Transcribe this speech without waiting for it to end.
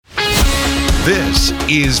This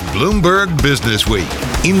is Bloomberg Businessweek.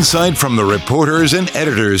 Insight from the reporters and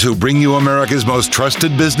editors who bring you America's most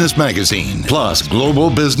trusted business magazine. Plus,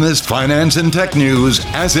 global business, finance, and tech news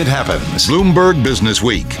as it happens. Bloomberg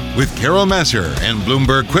Businessweek with Carol Massar and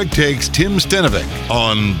Bloomberg Quick Takes Tim Stenovic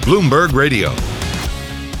on Bloomberg Radio.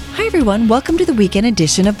 Hi, everyone. Welcome to the weekend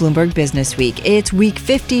edition of Bloomberg Business Week. It's week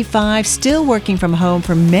 55, still working from home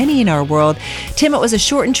for many in our world. Tim, it was a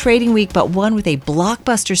shortened trading week, but one with a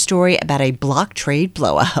blockbuster story about a block trade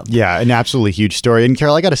blow-up. Yeah, an absolutely huge story. And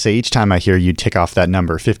Carol, I got to say, each time I hear you tick off that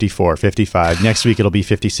number, 54, 55, next week it'll be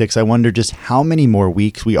 56, I wonder just how many more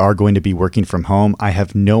weeks we are going to be working from home. I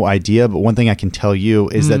have no idea, but one thing I can tell you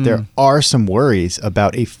is that there are some worries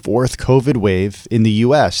about a fourth COVID wave in the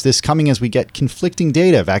U.S. This coming as we get conflicting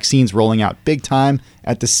data, vaccines rolling out big time.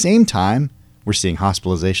 At the same time, we're seeing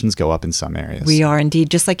hospitalizations go up in some areas. We are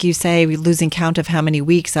indeed. Just like you say, we're losing count of how many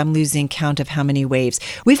weeks. I'm losing count of how many waves.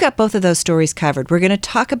 We've got both of those stories covered. We're going to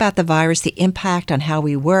talk about the virus, the impact on how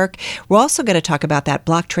we work. We're also going to talk about that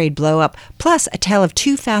block trade blow-up, plus a tale of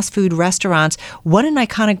two fast food restaurants, one an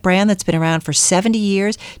iconic brand that's been around for 70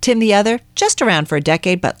 years, Tim the other just around for a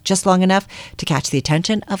decade, but just long enough to catch the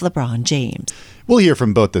attention of LeBron James. We'll hear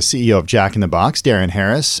from both the CEO of Jack in the Box, Darren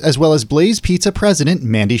Harris, as well as Blaze Pizza president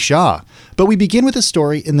Mandy Shaw. But we begin with a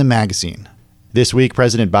story in the magazine. This week,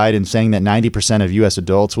 President Biden saying that 90% of U.S.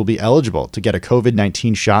 adults will be eligible to get a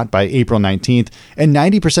COVID-19 shot by April 19th, and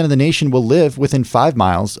 90% of the nation will live within 5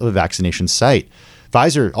 miles of a vaccination site.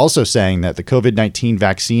 Pfizer also saying that the COVID-19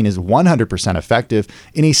 vaccine is 100% effective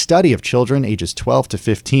in a study of children ages 12 to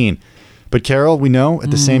 15. But Carol, we know at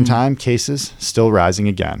the same time, cases still rising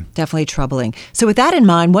again. Definitely troubling. So with that in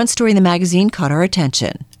mind, one story in the magazine caught our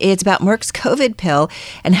attention. It's about Merck's COVID pill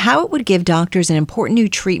and how it would give doctors an important new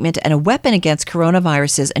treatment and a weapon against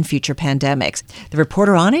coronaviruses and future pandemics. The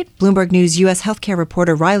reporter on it, Bloomberg News U.S. healthcare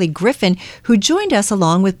reporter Riley Griffin, who joined us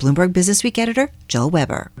along with Bloomberg Businessweek editor Joel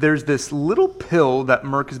Weber. There's this little pill that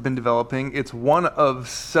Merck has been developing. It's one of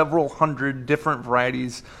several hundred different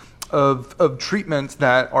varieties of treatments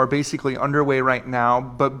that are basically underway right now,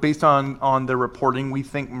 but based on the reporting, we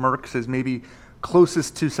think Merck's is maybe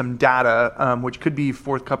closest to some data, which could be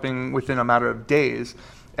forthcoming within a matter of days.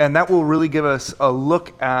 And that will really give us a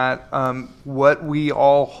look at what we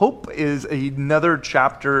all hope is another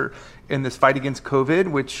chapter in this fight against COVID,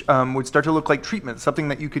 which would start to look like treatment, something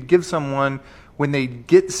that you could give someone when they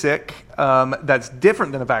get sick, that's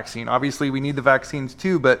different than a vaccine. Obviously, we need the vaccines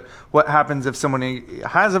too, but what happens if someone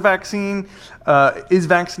has a vaccine, is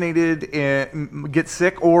vaccinated, and gets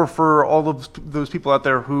sick, or for all of those people out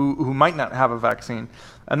there who might not have a vaccine?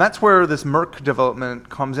 And that's where this Merck development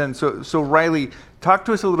comes in. So Riley, talk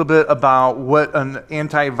to us a little bit about what's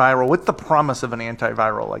the promise of an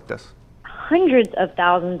antiviral like this? Hundreds of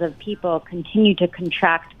thousands of people continue to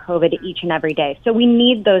contract COVID each and every day. So we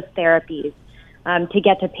need those therapies to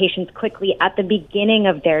get to patients quickly at the beginning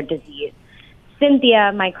of their disease.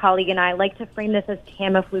 Cynthia, my colleague, and I like to frame this as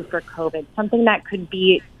Tamiflu for COVID, something that could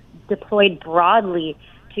be deployed broadly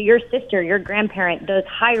to your sister, your grandparent, those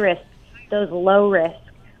high risk, those low risk,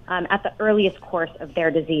 at the earliest course of their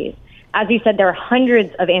disease. As you said, there are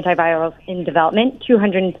hundreds of antivirals in development,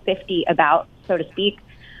 250 about, so to speak.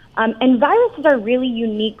 And viruses are really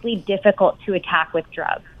uniquely difficult to attack with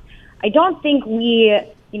drugs. I don't think we,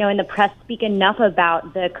 in the press speak enough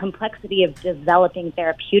about the complexity of developing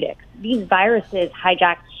therapeutics. These viruses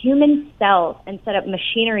hijack human cells and set up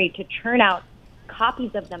machinery to churn out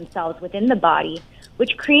copies of themselves within the body,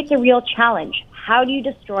 which creates a real challenge. How do you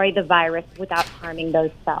destroy the virus without harming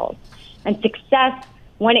those cells? And success,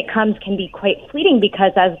 when it comes, can be quite fleeting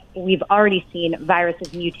because, as we've already seen, viruses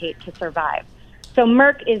mutate to survive. So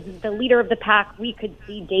Merck is the leader of the pack. We could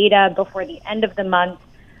see data before the end of the month.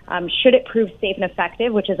 Should it prove safe and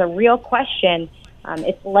effective, which is a real question,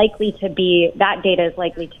 that data is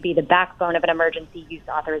likely to be the backbone of an emergency use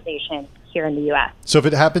authorization here in the U.S. So if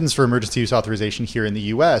it happens for emergency use authorization here in the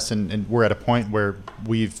U.S. and we're at a point where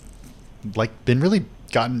we've been really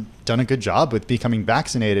done a good job with becoming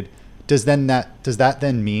vaccinated, does that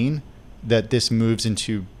then mean that this moves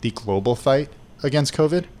into the global fight against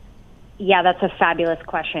COVID? Yeah, that's a fabulous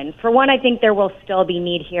question. For one, I think there will still be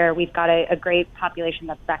need here. We've got a great population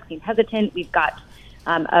that's vaccine hesitant. We've got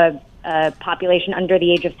a population under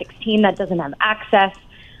the age of 16 that doesn't have access.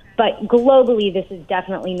 But globally, this is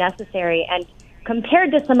definitely necessary. And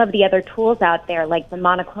compared to some of the other tools out there, like the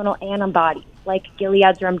monoclonal antibodies, like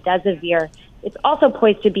Gilead's remdesivir, it's also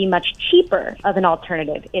poised to be much cheaper of an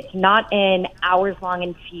alternative. It's not an hours-long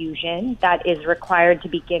infusion that is required to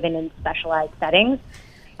be given in specialized settings.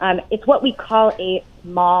 It's what we call a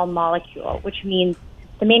small molecule, which means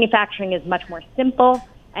the manufacturing is much more simple.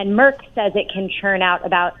 And Merck says it can churn out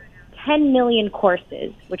about 10 million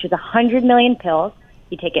courses, which is 100 million pills.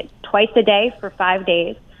 You take it twice a day for 5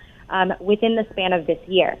 days within the span of this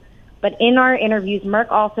year. But in our interviews, Merck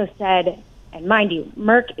also said, and mind you,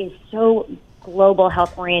 Merck is so global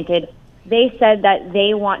health oriented, they said that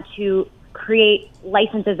they want to create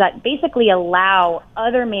licenses that basically allow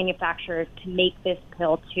other manufacturers to make this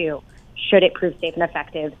pill too, should it prove safe and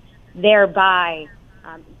effective, thereby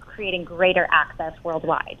creating greater access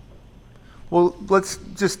worldwide. Well, let's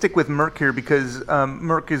just stick with Merck here because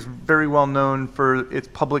Merck is very well known for its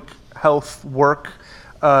public health work.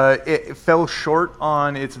 It fell short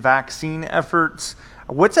on its vaccine efforts.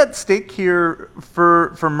 What's at stake here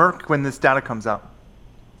for Merck when this data comes out?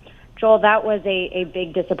 Joel, that was a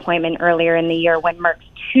big disappointment earlier in the year when Merck's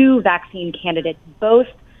 2 vaccine candidates both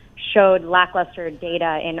showed lackluster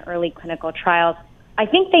data in early clinical trials. I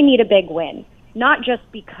think they need a big win, not just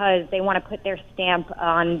because they want to put their stamp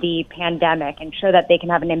on the pandemic and show that they can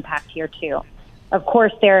have an impact here too. Of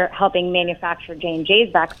course, they're helping manufacture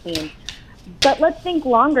J&J's vaccine, but let's think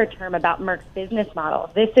longer term about Merck's business model.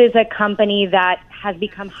 This is a company that has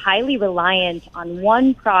become highly reliant on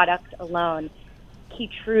one product alone,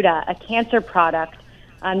 Keytruda, a cancer product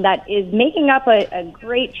that is making up a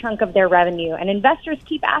great chunk of their revenue. And investors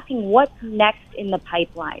keep asking what's next in the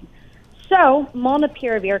pipeline. So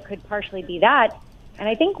molnupiravir could partially be that. And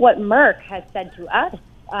I think what Merck has said to us,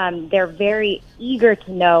 they're very eager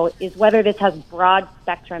to know is whether this has broad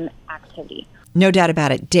spectrum activity. No doubt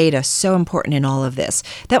about it. Data, so important in all of this.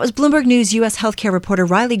 That was Bloomberg News U.S. healthcare reporter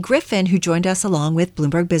Riley Griffin, who joined us along with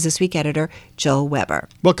Bloomberg Businessweek editor Joel Weber.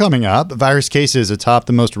 Well, coming up, virus cases atop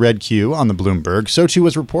the most read queue on the Bloomberg. So too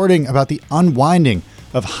was reporting about the unwinding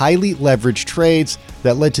of highly leveraged trades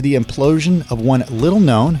that led to the implosion of one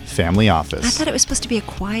little-known family office. I thought it was supposed to be a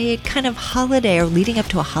quiet kind of holiday or leading up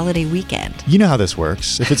to a holiday weekend. You know how this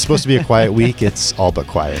works. If it's supposed to be a quiet week, it's all but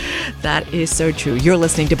quiet. That is so true. You're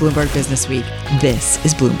listening to Bloomberg Businessweek. This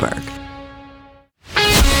is Bloomberg.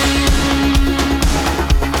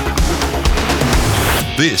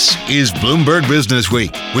 This is Bloomberg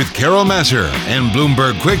Businessweek with Carol Massar and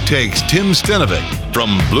Bloomberg Quick Takes Tim Stenovic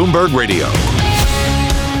from Bloomberg Radio.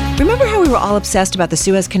 Remember how we were all obsessed about the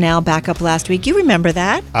Suez Canal backup last week? You remember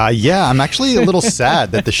that? Yeah, I'm actually a little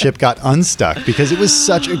sad that the ship got unstuck because it was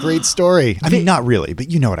such a great story. I mean, not really,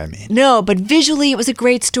 but you know what I mean. No, but visually it was a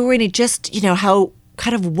great story, and it just, how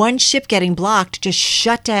kind of one ship getting blocked just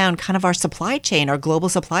shut down kind of our supply chain, our global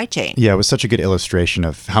supply chain. Yeah, it was such a good illustration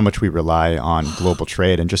of how much we rely on global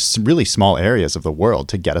trade and just really small areas of the world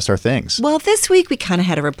to get us our things. Well, this week we kind of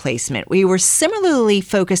had a replacement. We were similarly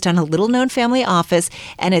focused on a little-known family office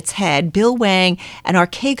and its head, Bill Wang, and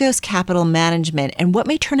Archegos Capital Management, and what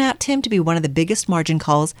may turn out, Tim, to be one of the biggest margin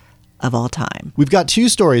calls of all time. We've got 2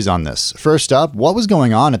 stories on this. First up, what was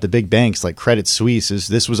going on at the big banks like Credit Suisse as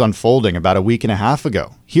this was unfolding about a week and a half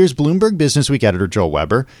ago? Here's Bloomberg Businessweek editor Joel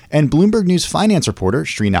Weber and Bloomberg News finance reporter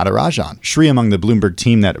Sri Natarajan. Sri among the Bloomberg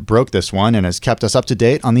team that broke this one and has kept us up to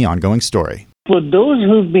date on the ongoing story. For those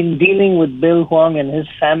who've been dealing with Bill Huang and his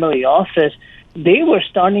family office, they were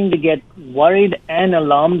starting to get worried and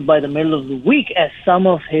alarmed by the middle of the week as some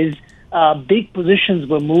of his big positions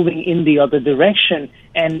were moving in the other direction.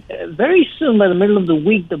 And very soon, by the middle of the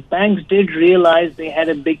week, the banks did realize they had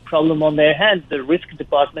a big problem on their hands. The risk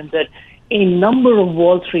department, that a number of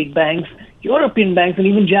Wall Street banks, European banks, and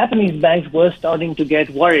even Japanese banks were starting to get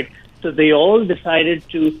worried. So they all decided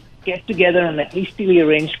to get together on a hastily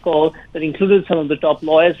arranged call that included some of the top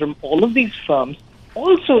lawyers from all of these firms,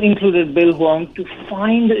 also included Bill Huang, to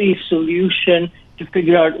find a solution to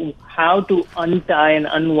figure out how to untie and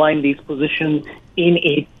unwind these positions in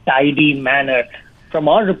a tidy manner. From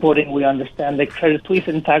our reporting, we understand that Credit Suisse,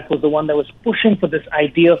 in fact, was the one that was pushing for this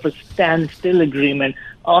idea of a standstill agreement,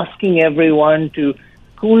 asking everyone to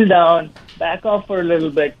cool down, back off for a little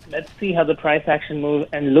bit, let's see how the price action moves,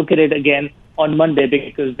 and look at it again on Monday,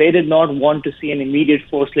 because they did not want to see an immediate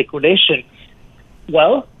forced liquidation.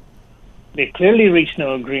 Well, they clearly reached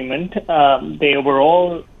no agreement. They were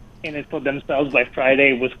all in it for themselves by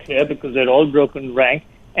Friday. It was clear because they'd all broken rank.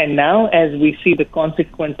 And now, as we see the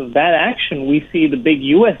consequence of that action, we see the big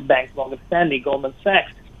U.S. banks, Morgan Stanley, Goldman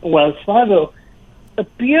Sachs, Wells Fargo,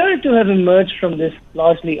 appear to have emerged from this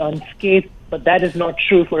largely unscathed, but that is not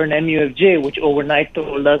true for an MUFJ, which overnight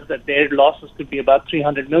told us that their losses could be about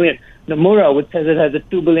 $300 million. Nomura, which says it has a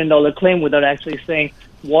 $2 billion claim without actually saying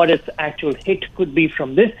what its actual hit could be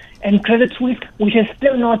from this. And Credit Suisse, which has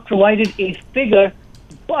still not provided a figure,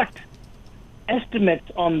 but estimates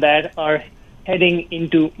on that are heading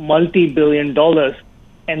into multi-billion dollars.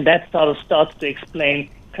 And that sort of starts to explain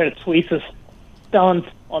Credit Suisse's stance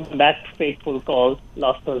on that fateful call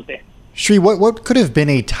last Thursday. Shri, what could have been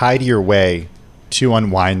a tidier way to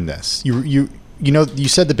unwind this? You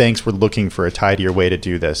said the banks were looking for a tidier way to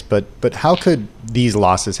do this, but how could these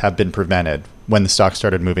losses have been prevented when the stock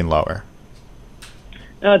started moving lower?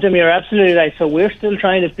 No, Tim, you're absolutely right. So we're still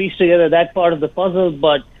trying to piece together that part of the puzzle,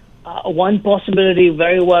 but one possibility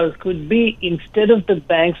very well could be, instead of the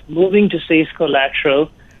banks moving to seize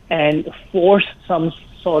collateral and force some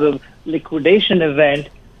sort of liquidation event,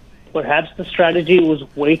 perhaps the strategy was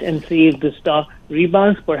wait and see if the stock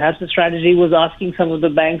rebounds. Perhaps the strategy was asking some of the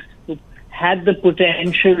banks who had the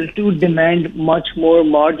potential to demand much more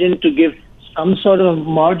margin to give some sort of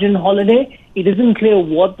margin holiday. It isn't clear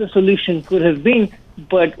what the solution could have been,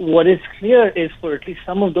 but what is clear is, for at least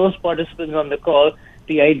some of those participants on the call,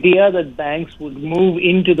 the idea that banks would move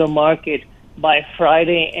into the market by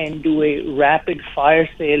Friday and do a rapid fire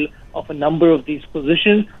sale of a number of these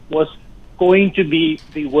positions was going to be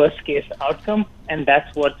the worst case outcome, and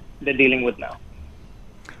that's what they're dealing with now.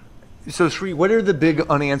 So, Sri, what are the big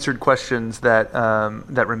unanswered questions that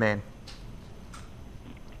remain?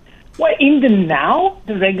 Well, in the now,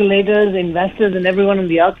 the regulators, investors, and everyone on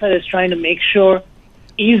the outside is trying to make sure,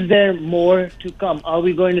 is there more to come? Are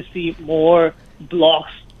we going to see more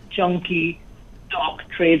blocks, chunky stock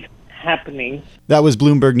trades happening? That was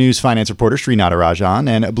Bloomberg News finance reporter Sri Natarajan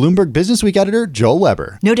and Bloomberg Businessweek editor Joel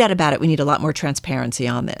Weber. No doubt about it. We need a lot more transparency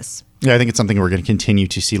on this. Yeah, I think it's something we're going to continue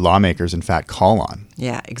to see lawmakers, in fact, call on.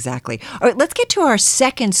 Yeah, exactly. All right, let's get to our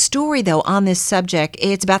second story, though, on this subject.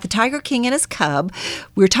 It's about the Tiger King and his cub.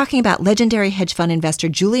 We're talking about legendary hedge fund investor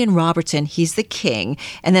Julian Robertson. He's the king.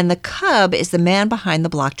 And then the cub is the man behind the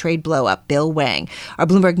block trade blow-up, Bill Wang. Our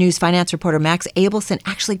Bloomberg News finance reporter Max Abelson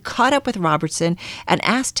actually caught up with Robertson and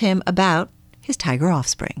asked him about his tiger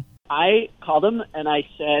offspring. I called him and I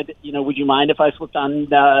said, would you mind if I flipped on,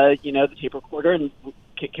 the tape recorder and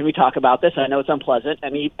can we talk about this? I know it's unpleasant.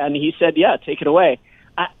 And he said, yeah, take it away.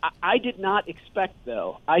 I did not expect,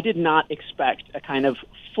 though. I did not expect a kind of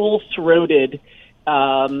full-throated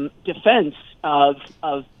defense of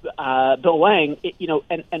Bill Wang.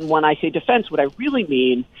 And when I say defense, what I really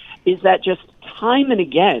mean is that just time and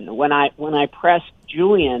again, when I pressed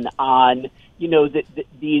Julian on,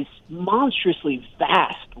 these monstrously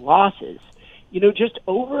vast losses, just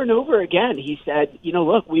over and over again, he said,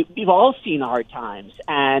 look, we've all seen hard times.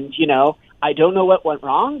 And, I don't know what went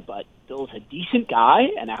wrong, but Bill's a decent guy,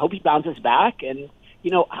 and I hope he bounces back. And,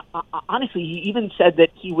 honestly, he even said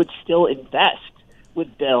that he would still invest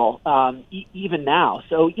with Bill, even now.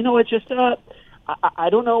 So, it's just, I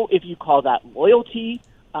don't know if you call that loyalty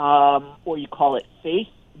or you call it faith,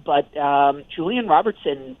 but Julian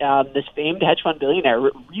Robertson, this famed hedge fund billionaire,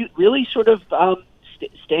 really sort of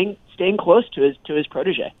staying close to his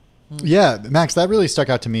protege. Yeah, Max, that really stuck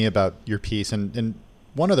out to me about your piece, and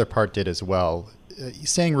one other part did as well,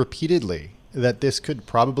 saying repeatedly that this could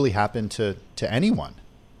probably happen to anyone.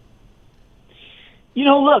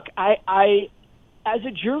 Look, I as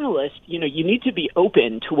a journalist, you need to be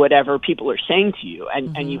open to whatever people are saying to you,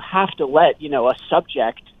 and you have to let a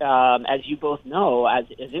subject, as you both know, as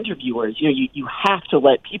interviewers, you have to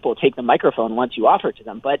let people take the microphone once you offer it to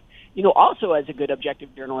them. But also as a good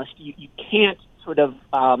objective journalist, you can't sort of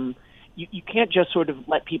you can't just sort of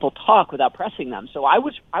let people talk without pressing them. So I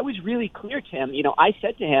was really clear to him. I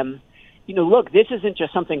said to him, look, this isn't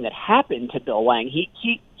just something that happened to Bill Wang.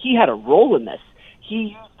 He had a role in this.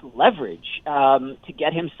 He used leverage to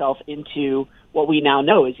get himself into what we now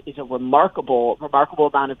know is a remarkable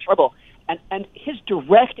amount of trouble. And his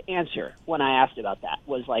direct answer when I asked about that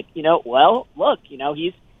was like, well, look,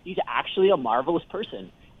 he's actually a marvelous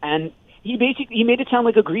person. And he made it sound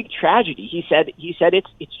like a Greek tragedy. He said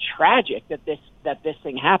it's tragic that this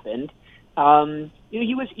thing happened.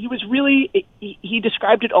 He was really, he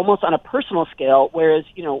described it almost on a personal scale, whereas,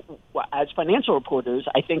 as financial reporters,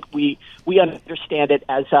 I think we understand it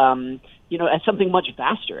as, as something much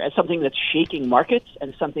vaster, as something that's shaking markets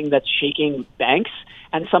and something that's shaking banks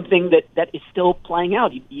and something that is still playing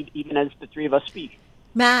out even as the three of us speak.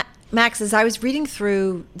 Max, as I was reading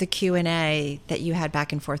through the Q&A that you had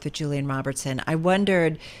back and forth with Julian Robertson, I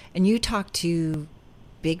wondered, and you talked to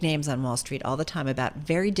big names on Wall Street all the time about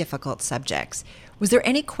very difficult subjects. Was there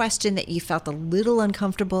any question that you felt a little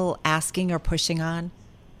uncomfortable asking or pushing on?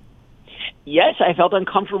 Yes, I felt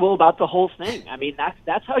uncomfortable about the whole thing. I mean,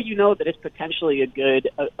 that's how you know that it's potentially a good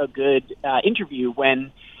interview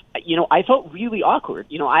when, I felt really awkward.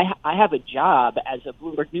 I have a job as a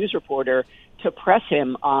Bloomberg News reporter to press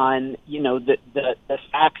him on, the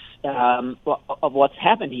facts of what's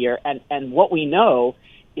happened here. And what we know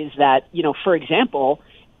is that, for example,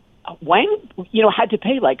 Wang, had to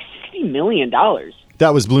pay like $60 million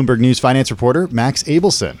That was Bloomberg News finance reporter Max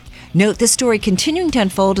Abelson. Note this story continuing to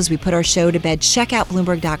unfold as we put our show to bed. Check out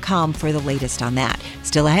Bloomberg.com for the latest on that.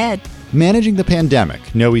 Still ahead. Managing the pandemic,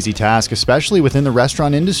 no easy task, especially within the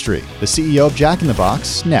restaurant industry. The CEO of Jack in the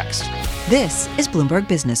Box, next. This is Bloomberg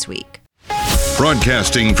Businessweek.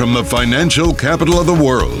 Broadcasting from the financial capital of the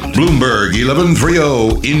world, Bloomberg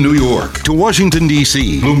 1130 in New York. To Washington,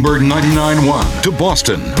 D.C., Bloomberg 99.1. To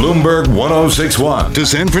Boston, Bloomberg 106.1. To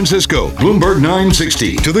San Francisco, Bloomberg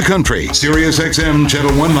 960. To the country, Sirius XM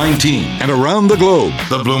Channel 119. And around the globe,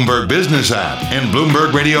 the Bloomberg Business app and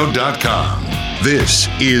BloombergRadio.com. This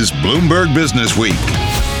is Bloomberg Business Week.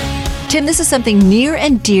 Tim, this is something near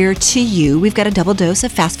and dear to you. We've got a double dose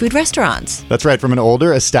of fast food restaurants. That's right, from an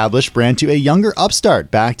older, established brand to a younger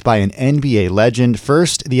upstart backed by an NBA legend.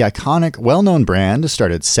 First, the iconic, well-known brand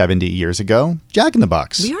started 70 years ago, Jack in the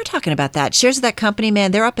Box. We are talking about that. Shares of that company,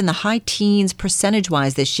 man, they're up in the high teens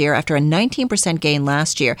percentage-wise this year after a 19% gain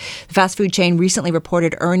last year. The fast food chain recently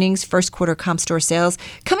reported earnings, first quarter comp store sales,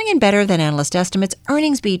 coming in better than analyst estimates.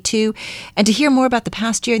 Earnings beat too. And to hear more about the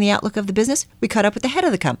past year and the outlook of the business, we caught up with the head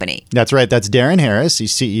of the company. That's right. That's Darren Harris.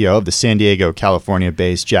 He's CEO of the San Diego,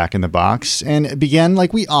 California-based Jack in the Box, and began,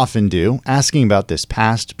 like we often do, asking about this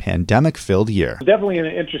past pandemic-filled year. Definitely an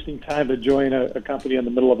interesting time to join a company in the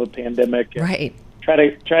middle of a pandemic. And right.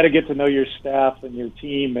 Try to get to know your staff and your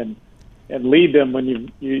team and lead them when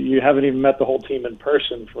you haven't even met the whole team in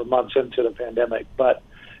person for months into the pandemic. But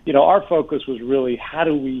our focus was really how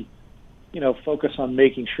do we focus on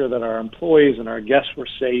making sure that our employees and our guests were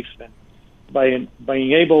safe, and by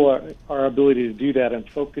being able our ability to do that and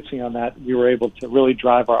focusing on that, we were able to really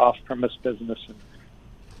drive our off-premise business and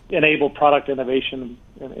enable product innovation.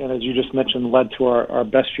 And as you just mentioned, led to our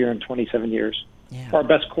best year in 27 years, our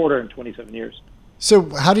best quarter in 27 years. So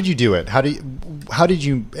how did you do it? How did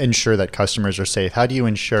you ensure that customers are safe? How do you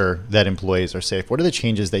ensure that employees are safe? What are the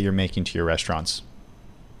changes that you're making to your restaurants?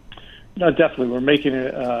 No, definitely. We're making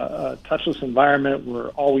it a touchless environment. We're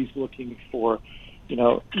always looking for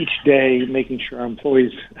each day, making sure our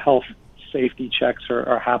employees' health safety checks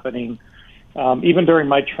are happening. Even during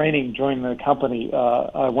my training, joining the company,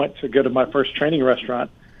 I went to go to my first training restaurant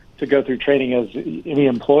to go through training as any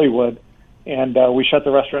employee would, and we shut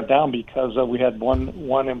the restaurant down because we had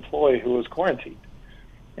one employee who was quarantined.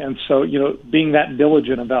 And so, being that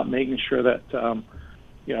diligent about making sure that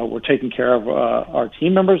we're taking care of our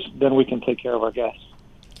team members, then we can take care of our guests.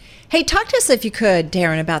 Hey, talk to us, if you could,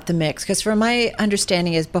 Darren, about the mix, because from my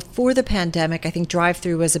understanding is before the pandemic, I think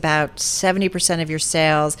drive-through was about 70% of your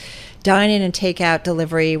sales. Dine-in and takeout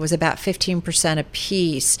delivery was about 15%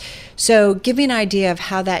 apiece. So give me an idea of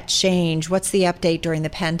how that changed. What's the update during the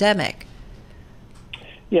pandemic?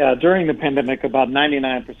 Yeah, during the pandemic, about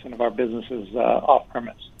 99% of our business is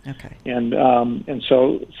off-premise. Okay. And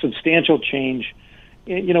so substantial change.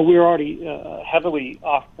 We were already heavily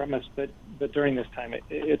off-premise, but during this time,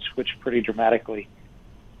 it switched pretty dramatically.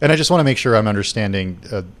 And I just want to make sure I'm understanding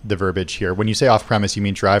the verbiage here. When you say off-premise, you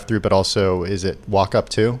mean drive-through, but also is it walk-up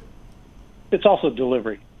too? It's also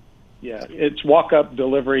delivery. Yeah, it's walk-up,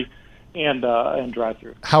 delivery, and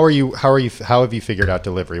drive-through. How have you figured out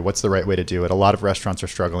delivery? What's the right way to do it? A lot of restaurants are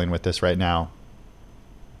struggling with this right now.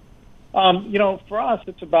 For us,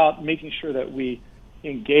 it's about making sure that we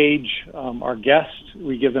engage our guests.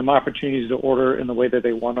 We give them opportunities to order in the way that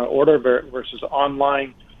they want to order versus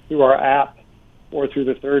online through our app or through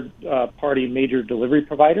the third-party major delivery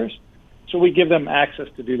providers. So we give them access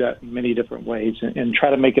to do that in many different ways and try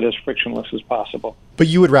to make it as frictionless as possible. But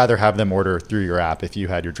you would rather have them order through your app if you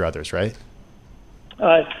had your druthers, right?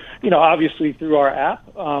 Obviously through our app,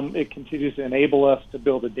 it continues to enable us to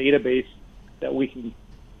build a database that we can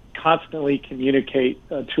constantly communicate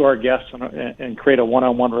to our guests and create a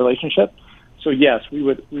one-on-one relationship. So yes, we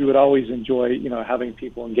would always enjoy having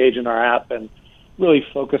people engage in our app and really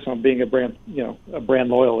focus on being a brand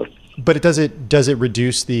loyalist. But does it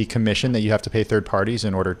reduce the commission that you have to pay third parties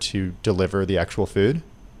in order to deliver the actual food?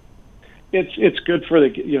 It's good for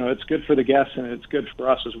it's good for the guests, and it's good for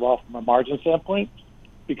us as well from a margin standpoint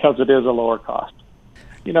because it is a lower cost.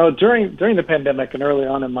 During the pandemic and early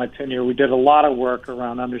on in my tenure, we did a lot of work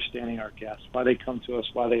around understanding our guests, why they come to us,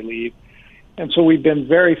 why they leave. And so we've been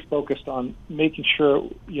very focused on making sure,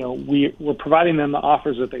 we're providing them the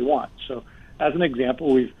offers that they want. So as an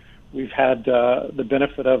example, we've had the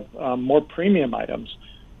benefit of more premium items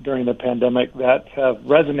during the pandemic that have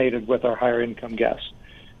resonated with our higher income guests.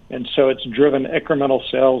 And so it's driven incremental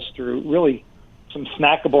sales through really some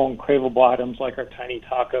snackable and craveable items like our tiny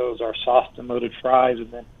tacos, our sauced and loaded fries,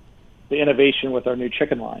 and then the innovation with our new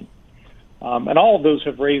chicken line. And all of those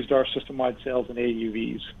have raised our system-wide sales and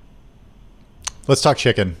AUVs. Let's talk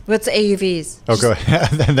chicken. What's AUVs? Oh, go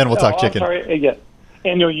ahead. And then we'll talk chicken. I'm sorry. Yeah.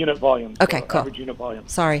 Annual unit volume. Okay, so cool. Average unit volume.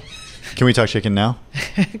 Sorry, Can we talk chicken now?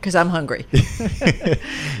 because I'm hungry.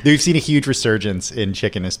 We've seen a huge resurgence in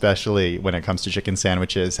chicken, especially when it comes to chicken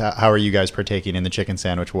sandwiches. How are you guys partaking in the chicken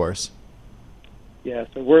sandwich wars? Yeah,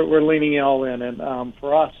 so we're leaning all in, and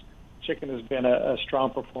for us, chicken has been a strong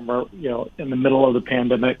performer. In the middle of the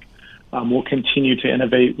pandemic, we'll continue to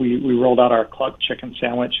innovate. We rolled out our cluck chicken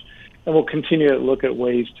sandwich, and we'll continue to look at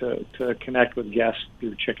ways to connect with guests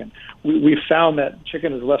through chicken. We found that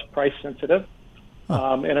chicken is less price sensitive,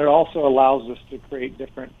 and it also allows us to create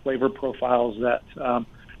different flavor profiles that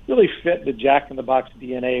really fit the Jack in the Box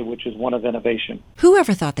DNA, which is one of innovation.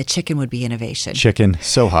 Whoever thought that chicken would be innovation? Chicken,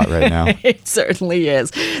 so hot right now. It certainly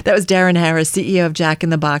is. That was Darren Harris, CEO of Jack in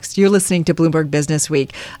the Box. You're listening to Bloomberg Business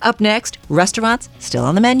Week. Up next, restaurants still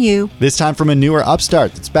on the menu. This time from a newer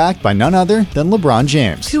upstart that's backed by none other than LeBron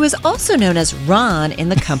James, Who is also known as Ron in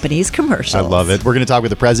the company's commercials. I love it. We're going to talk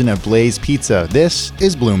with the president of Blaze Pizza. This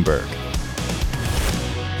is Bloomberg.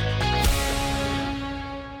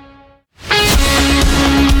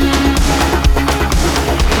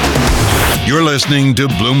 You're listening to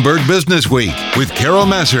Bloomberg Business Week with Carol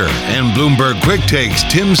Messer and Bloomberg Quick Takes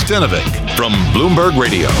Tim Stenovic from Bloomberg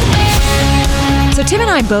Radio. So Tim and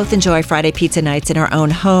I both enjoy Friday pizza nights in our own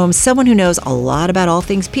homes. Someone who knows a lot about all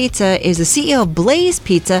things pizza is the CEO of Blaze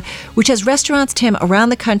Pizza, which has restaurants, Tim, around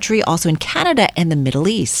the country, also in Canada and the Middle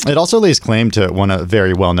East. It also lays claim to a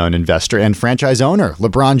very well-known investor and franchise owner,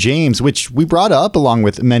 LeBron James, which we brought up along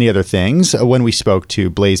with many other things when we spoke to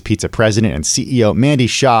Blaze Pizza president and CEO Mandy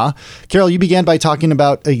Shaw. Carol, you began by talking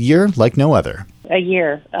about a year like no other. A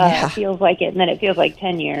year. Feels like it, and then it feels like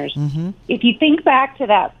 10 years. Mm-hmm. If you think back to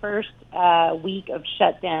that first week of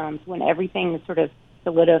shutdowns when everything was sort of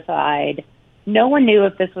solidified, no one knew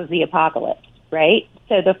if this was the apocalypse, right?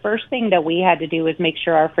 So the first thing that we had to do was make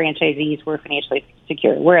sure our franchisees were financially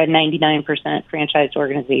secure. We're a 99% franchised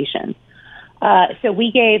organization. So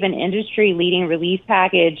we gave an industry-leading relief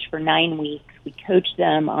package for 9 weeks. We coached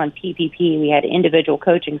them on PPP. We had individual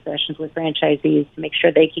coaching sessions with franchisees to make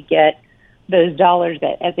sure they could get those dollars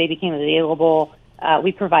that as they became available.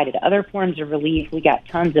 We provided other forms of relief. We got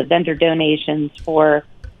tons of vendor donations for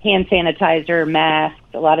hand sanitizer, masks,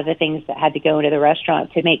 a lot of the things that had to go into the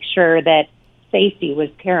restaurant to make sure that safety was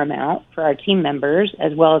paramount for our team members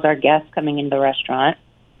as well as our guests coming into the restaurant.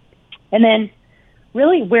 And then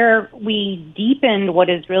really where we deepened what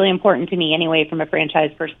is really important to me anyway from a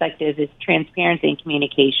franchise perspective is transparency and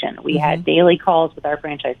communication. We had daily calls with our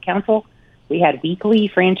franchise council. We had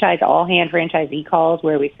weekly all-hand franchisee calls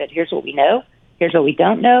where we said, here's what we know, here's what we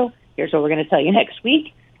don't know, here's what we're going to tell you next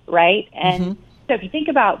week, right? And so if you think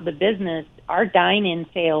about the business, our dine-in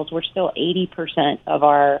sales were still 80% of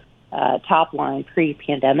our top line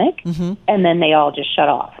pre-pandemic, and then they all just shut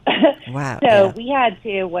off. Wow. So we had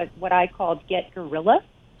to, what I called get guerrilla,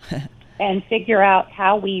 and figure out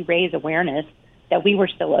how we raise awareness that we were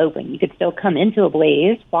still open. You could still come into a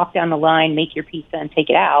Blaze, walk down the line, make your pizza, and take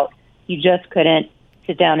it out. You just couldn't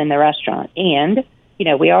sit down in the restaurant. And,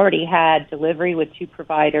 we already had delivery with 2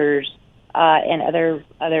 providers and other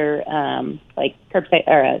like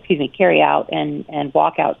curbside, carry out and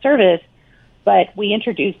walkout service. But we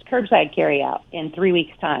introduced curbside carry out in 3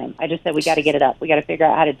 weeks' time. I just said, we got to get it up. We got to figure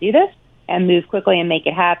out how to do this and move quickly and make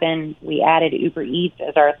it happen. We added Uber Eats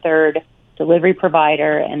as our third delivery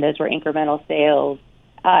provider, and those were incremental sales.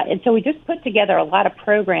 And so we just put together a lot of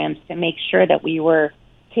programs to make sure that we were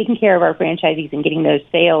taking care of our franchisees and getting those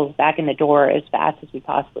sales back in the door as fast as we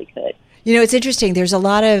possibly could. It's interesting. There's a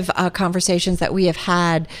lot of conversations that we have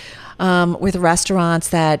had with restaurants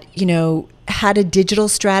that, had a digital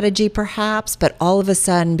strategy perhaps, but all of a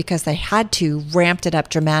sudden, because they had to, ramped it up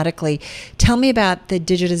dramatically. Tell me about the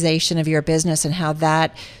digitization of your business and how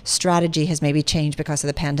that strategy has maybe changed because of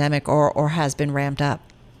the pandemic or has been ramped up.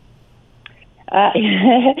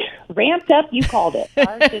 Ramped up, you called it.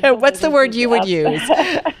 What's the word you would use?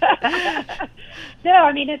 No,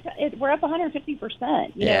 I mean, we're up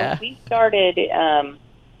 150%. We started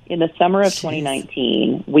in the summer of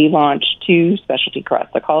 2019. We launched 2 specialty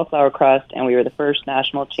crusts, the cauliflower crust, and we were the first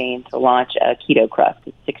national chain to launch a keto crust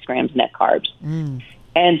at 6 grams net carbs.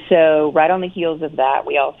 And so right on the heels of that,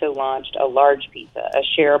 we also launched a large pizza, a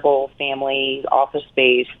shareable family office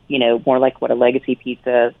space, more like what a legacy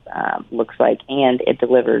pizza looks like, and it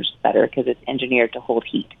delivers better because it's engineered to hold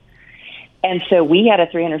heat. And so we had a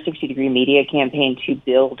 360-degree media campaign to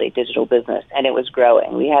build a digital business, and it was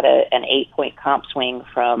growing. We had an 8-point comp swing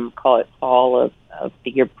from, call it fall of the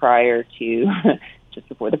year prior to just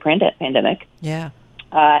before the pandemic. Yeah.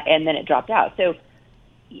 And then it dropped out. So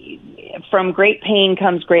from great pain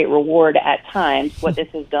comes great reward at times. What this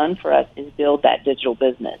has done for us is build that digital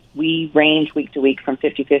business. We range week to week from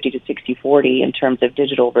 50-50 to 60-40 in terms of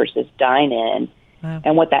digital versus dine-in. Wow.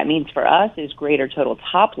 And what that means for us is greater total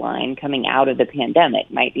top line coming out of the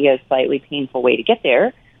pandemic. Might be a slightly painful way to get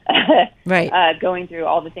there, right? Going through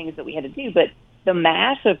all the things that we had to do. But the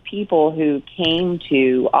mass of people who came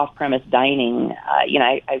to off-premise dining,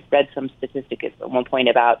 I read some statistic at one point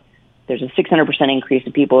about there's a 600% increase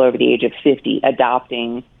of people over the age of 50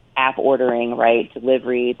 adopting app ordering, right,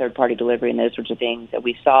 delivery, third-party delivery, and those sorts of things. That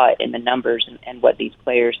we saw it in the numbers and what these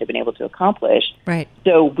players have been able to accomplish. Right.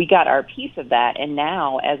 So we got our piece of that, and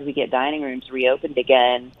now as we get dining rooms reopened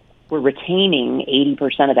again, we're retaining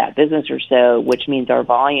 80% of that business or so, which means our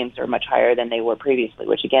volumes are much higher than they were previously,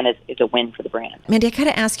 which again is a win for the brand. Mandy, I got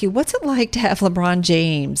to ask you, what's it like to have LeBron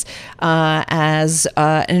James as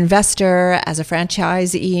an investor, as a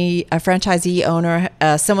franchisee owner,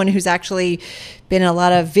 someone who's actually been in a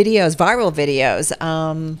lot of videos, viral videos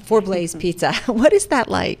for Blaze Pizza? What is that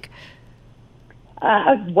like?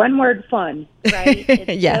 One word, fun, right?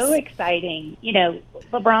 It's yes. So exciting.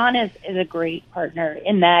 LeBron is a great partner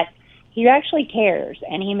in that he actually cares,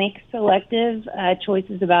 and he makes selective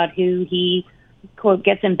choices about who he, quote,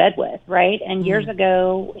 gets in bed with, right? And years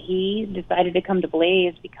ago, he decided to come to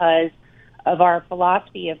Blaze because of our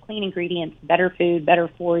philosophy of clean ingredients, better food, better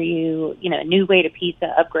for you, a new way to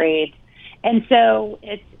pizza, upgrades. And so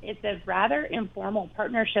it's a rather informal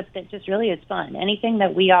partnership that just really is fun. Anything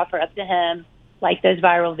that we offer up to him, like those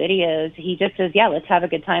viral videos, he just says, yeah, let's have a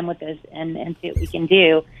good time with this and see what we can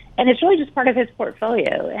do. And it's really just part of his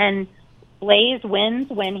portfolio. And Blaze wins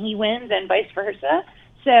when he wins and vice versa.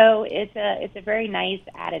 So it's a very nice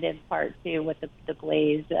additive part to what the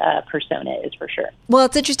Blaze persona is for sure. Well,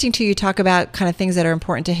 it's interesting too. You talk about kind of things that are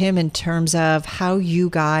important to him in terms of how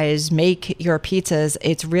you guys make your pizzas.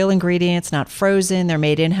 It's real ingredients, not frozen. They're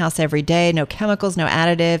made in-house every day. No chemicals, no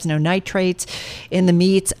additives, no nitrates in the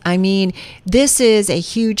meats. I mean, this is a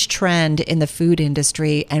huge trend in the food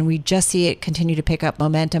industry, and we just see it continue to pick up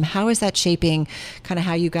momentum. How is that shaping kind of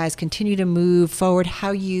how you guys continue to move forward?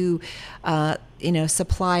 How you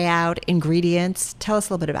supply out ingredients? Tell us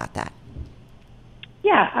a little bit about that.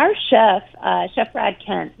 Yeah, our Chef Brad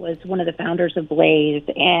Kent, was one of the founders of Blaze,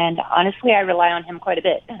 and honestly, I rely on him quite a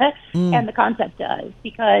bit, and the concept does,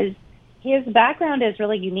 because his background is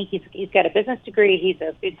really unique. He's got a business degree. He's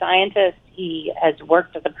a food scientist. He has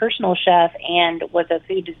worked as a personal chef and was a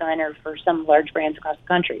food designer for some large brands across the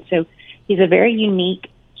country. So he's a very unique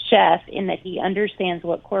chef in that he understands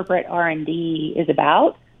what corporate R&D is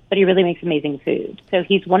about, but he really makes amazing food. So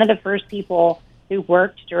he's one of the first people who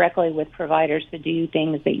worked directly with providers to do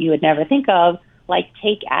things that you would never think of, like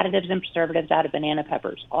take additives and preservatives out of banana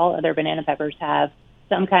peppers. All other banana peppers have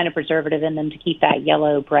some kind of preservative in them to keep that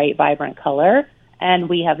yellow, bright, vibrant color, and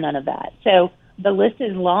we have none of that. So the list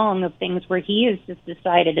is long of things where he has just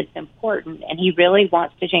decided it's important, and he really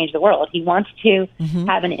wants to change the world. He wants to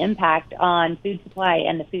have an impact on food supply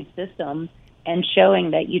and the food system, and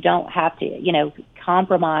showing that you don't have to,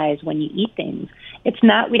 compromise when you eat things. It's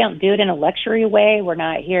not, we don't do it in a luxury way. We're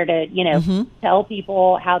not here to, tell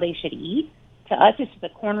people how they should eat. To us, it's the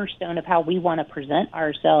cornerstone of how we want to present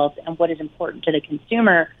ourselves and what is important to the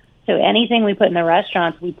consumer. So anything we put in the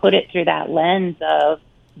restaurants, we put it through that lens of,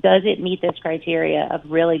 does it meet this criteria of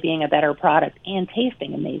really being a better product and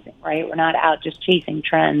tasting amazing, right? We're not out just chasing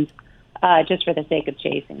trends just for the sake of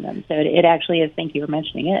chasing them. So it actually is, thank you for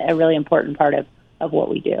mentioning it, a really important part of what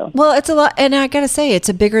we do. Well, it's a lot, and I got to say, it's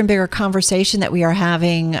a bigger and bigger conversation that we are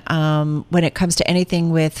having when it comes to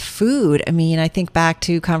anything with food. I mean, I think back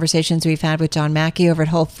to conversations we've had with John Mackey over at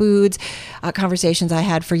Whole Foods, conversations I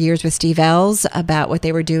had for years with Steve Ells about what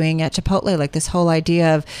they were doing at Chipotle, like this whole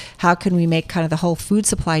idea of how can we make kind of the whole food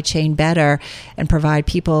supply chain better and provide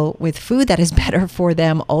people with food that is better for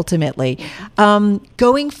them ultimately.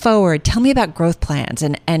 Going forward, tell me about growth plans,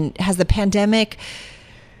 and has the pandemic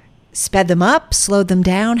sped them up, slowed them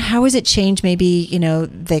down? How has it changed maybe,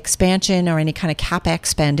 the expansion or any kind of CapEx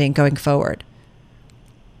spending going forward?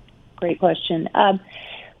 Great question.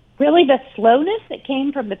 Really, the slowness that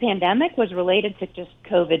came from the pandemic was related to just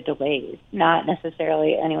COVID delays, not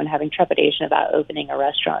necessarily anyone having trepidation about opening a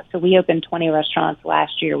restaurant. So we opened 20 restaurants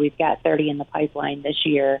last year. We've got 30 in the pipeline this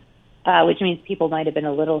year, which means people might have been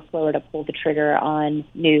a little slower to pull the trigger on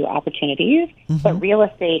new opportunities. But real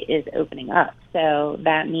estate is opening up. So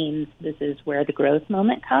that means this is where the growth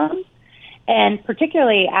moment comes. And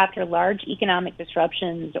particularly after large economic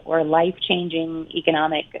disruptions or life-changing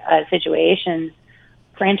economic situations,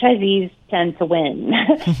 franchisees tend to win.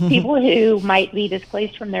 People who might be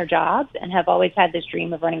displaced from their jobs and have always had this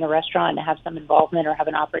dream of running a restaurant and have some involvement or have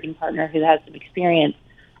an operating partner who has some experience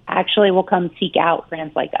actually will come seek out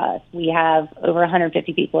brands like us. We have over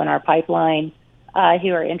 150 people in our pipeline who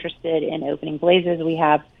are interested in opening Blazes. We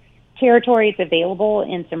have territories available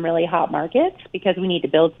in some really hot markets because we need to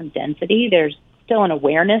build some density. There's still an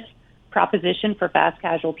awareness proposition for fast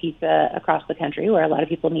casual pizza across the country where a lot of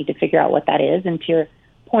people need to figure out what that is. And to your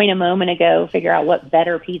point a moment ago, figure out what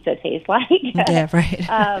better pizza tastes like. Yeah, right.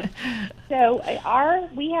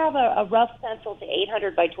 We have a rough pencil to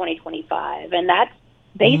 800 by 2025, and that's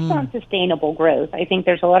based on sustainable growth. I think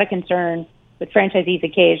there's a lot of concern with franchisees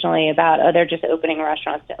occasionally about, they're just opening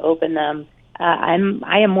restaurants to open them.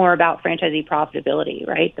 I am more about franchisee profitability,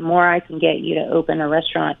 right? The more I can get you to open a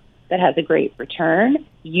restaurant that has a great return,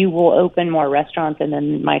 you will open more restaurants, and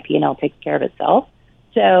then my P&L takes care of itself.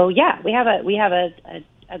 So yeah, we have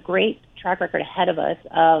a great track record ahead of us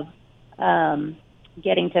of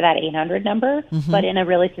getting to that 800 number, but in a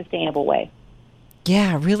really sustainable way.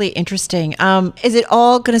 Yeah, really interesting. Is it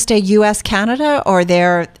all going to stay U.S., Canada, or are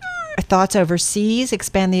there thoughts overseas,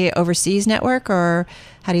 expand the overseas network, or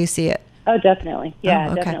how do you see it? Oh, definitely.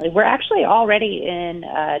 Yeah, okay. Definitely. We're actually already in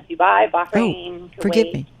Dubai, Bahrain, Kuwait.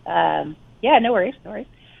 Forgive me. Yeah, no worries.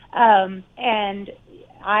 And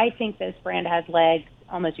I think this brand has legs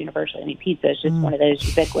almost universally. I mean, pizza is just one of those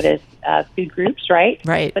ubiquitous food groups, right?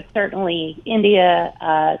 Right. But certainly India,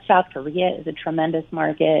 South Korea is a tremendous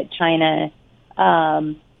market. China,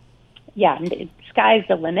 sky's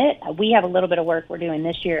the limit. We have a little bit of work we're doing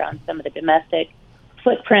this year on some of the domestic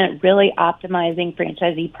footprint, really optimizing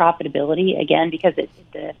franchisee profitability, again, because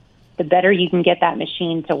the better you can get that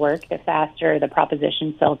machine to work, the faster the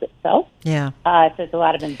proposition sells itself. Yeah. So it's a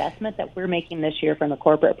lot of investment that we're making this year from a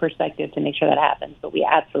corporate perspective to make sure that happens. But we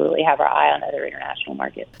absolutely have our eye on other international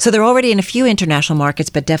markets. So they're already in a few international markets,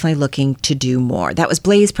 but definitely looking to do more. That was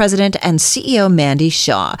Blaze President and CEO Mandy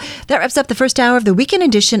Shaw. That wraps up the first hour of the weekend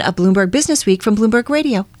edition of Bloomberg Businessweek from Bloomberg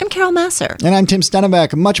Radio. I'm Carol Masser. And I'm Tim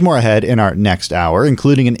Stennebeck. Much more ahead in our next hour,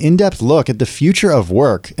 including an in-depth look at the future of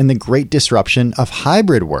work and the great disruption of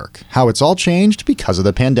hybrid work, how it's all changed because of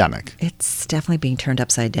the pandemic. It's definitely being turned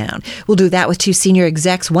upside down. We'll do that with two senior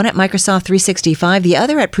execs, one at Microsoft 365, the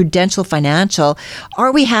other at Prudential Financial.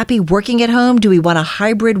 Are we happy working at home? Do we want a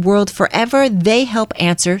hybrid world forever? They help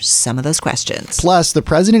answer some of those questions. Plus, the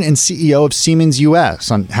president and CEO of Siemens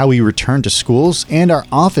US on how we return to schools and our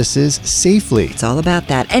offices safely. It's all about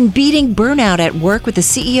that. And beating burnout at work with the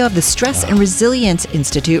CEO of the Stress and Resilience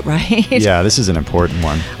Institute, right? Yeah, this is an important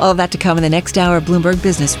one. All of that to come in the next hour of Bloomberg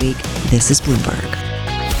Businessweek. This is Bloomberg.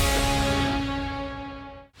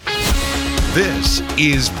 This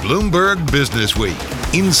is Bloomberg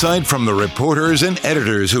Businessweek. Insight from the reporters and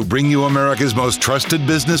editors who bring you America's most trusted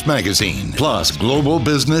business magazine. Plus, global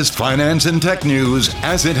business, finance, and tech news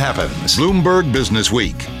as it happens. Bloomberg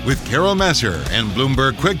Businessweek with Carol Masser and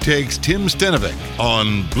Bloomberg Quick Takes Tim Stennebeck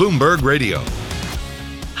on Bloomberg Radio.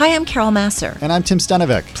 Hi, I'm Carol Masser. And I'm Tim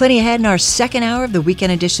Stennebeck. Plenty ahead in our second hour of the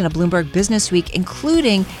weekend edition of Bloomberg Businessweek,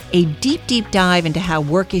 including a deep dive into how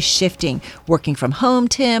work is shifting. Working from home,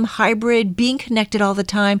 Tim, hybrid, being connected all the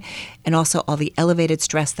time, and also all the elevated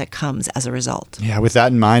stress that comes as a result. Yeah, with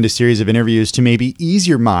that in mind, a series of interviews to maybe ease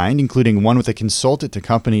your mind, including one with a consultant to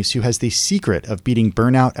companies who has the secret of beating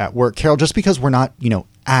burnout at work. Carol, just because we're not,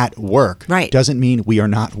 at work, right, doesn't mean we are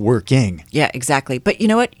not working. Yeah, exactly. But you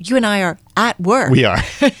know what? You and I are at work. We are.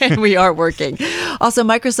 And we are working. Also,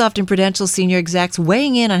 Microsoft and Prudential senior execs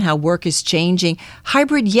weighing in on how work is changing.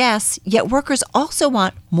 Hybrid, yes, yet workers also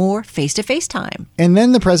want more face-to-face time. And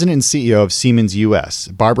then the president and CEO of Siemens US,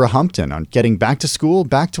 Barbara Humpton, on getting back to school,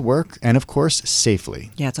 back to work, and of course,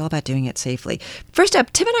 safely. Yeah, it's all about doing it safely. First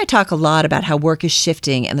up, Tim and I talk a lot about how work is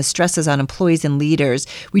shifting and the stresses on employees and leaders.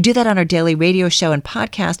 We do that on our daily radio show and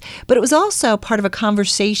podcast, but it was also part of a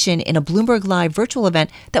conversation in a Bloomberg Live virtual event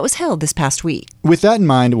that was held this past week. With that in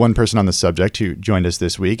mind, one person on the subject who joined us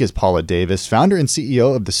this week is Paula Davis, founder and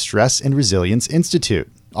CEO of the Stress and Resilience Institute.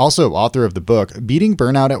 Also author of the book, Beating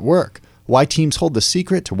Burnout at Work, Why Teams Hold the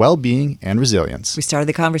Secret to Well-Being and Resilience. We started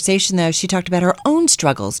the conversation, though. She talked about her own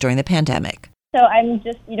struggles during the pandemic. So I'm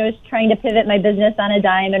just, trying to pivot my business on a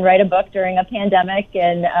dime and write a book during a pandemic.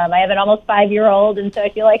 And I have an almost 5-year-old, and so I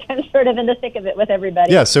feel like I'm sort of in the thick of it with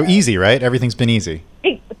everybody. Yeah, so easy, right? Everything's been easy.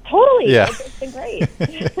 Totally. Yeah. It's been great.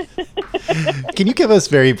 Can you give us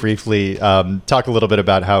very briefly, talk a little bit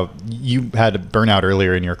about how you had burnout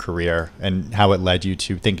earlier in your career and how it led you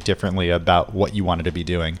to think differently about what you wanted to be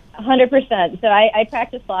doing? 100%. So I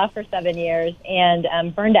practiced law for 7 years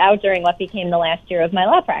and burned out during what became the last year of my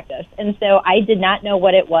law practice. And so I did not know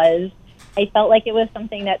what it was I felt like it was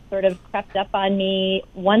something that sort of crept up on me.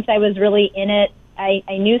 Once I was really in it,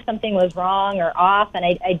 I knew something was wrong or off, and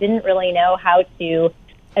I didn't really know how to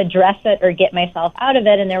address it or get myself out of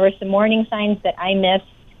it. And there were some warning signs that I missed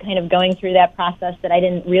kind of going through that process that I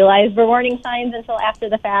didn't realize were warning signs until after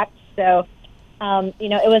the fact. So,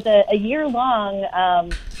 it was a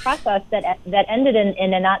year-long process that ended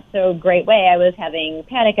in a not-so-great way. I was having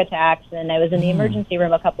panic attacks, and I was in the emergency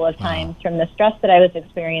room a couple of times from the stress that I was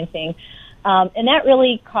experiencing. And that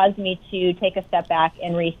really caused me to take a step back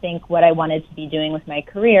and rethink what I wanted to be doing with my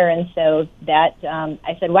career. And so that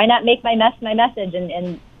I said, why not make my mess my message,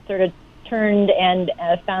 and sort of turned and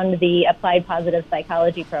found the Applied Positive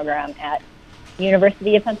Psychology program at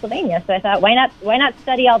University of Pennsylvania. So I thought, why not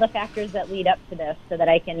study all the factors that lead up to this so that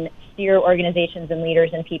I can steer organizations and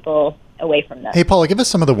leaders and people away from this. Hey, Paula, give us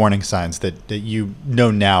some of the warning signs that you know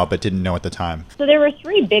now but didn't know at the time. So there were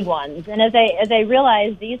three big ones. And as I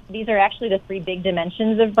realized, these are actually the three big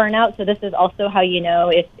dimensions of burnout. So this is also how you know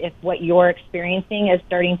if what you're experiencing is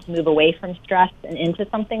starting to move away from stress and into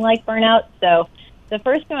something like burnout. So the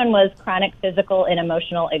first one was chronic physical and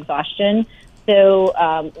emotional exhaustion.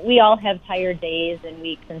 So we all have tired days and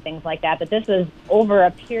weeks and things like that, but this was over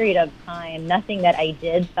a period of time. Nothing that I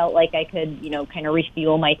did felt like I could, kind of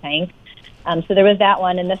refuel my tank. So there was that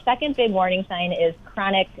one. And the second big warning sign is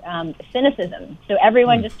chronic cynicism. So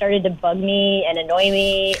everyone just started to bug me and annoy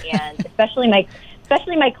me, and especially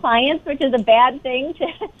my clients, which is a bad thing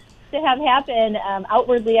to have happen.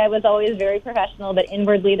 Outwardly, I was always very professional, but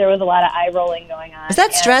inwardly, there was a lot of eye rolling going on. Is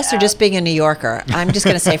that stress or just being a New Yorker? I'm just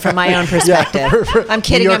going to say from my own perspective. I'm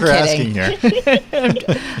kidding. New Yorker asking here.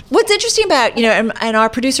 What's interesting about, and our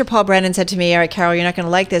producer Paul Brennan said to me, all right, Carol, you're not going to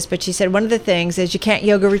like this, but she said one of the things is you can't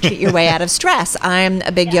yoga retreat your way out of stress. I'm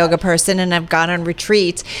a big yoga person, and I've gone on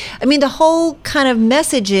retreats. I mean, the whole kind of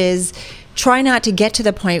message is try not to get to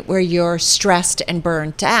the point where you're stressed and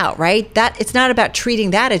burnt out, right? That it's not about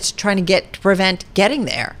treating that, it's trying to prevent getting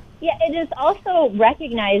there. Yeah, it is also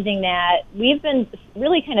recognizing that we've been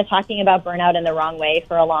really kind of talking about burnout in the wrong way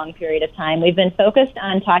for a long period of time. We've been focused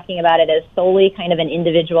on talking about it as solely kind of an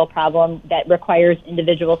individual problem that requires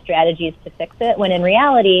individual strategies to fix it, when in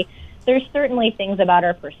reality, there's certainly things about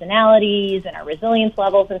our personalities and our resilience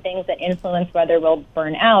levels and things that influence whether we'll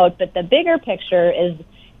burn out. But the bigger picture is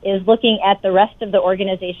looking at the rest of the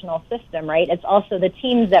organizational system, right? It's also the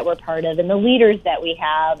teams that we're part of and the leaders that we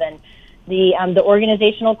have and the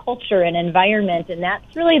organizational culture and environment, and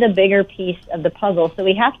that's really the bigger piece of the puzzle. So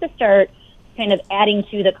we have to start kind of adding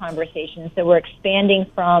to the conversation. So we're expanding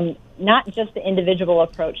from not just the individual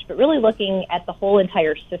approach, but really looking at the whole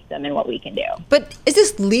entire system and what we can do. But is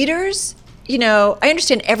this leaders? I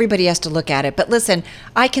understand everybody has to look at it, but listen,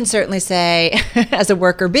 I can certainly say as a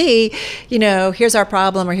worker bee, here's our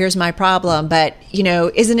problem or here's my problem, but,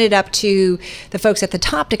 isn't it up to the folks at the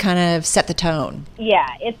top to kind of set the tone? Yeah,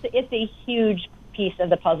 it's a huge piece of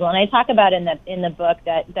the puzzle. And I talk about in the book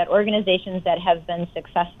that organizations that have been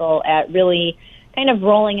successful at really kind of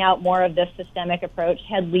rolling out more of this systemic approach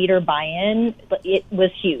had leader buy-in. It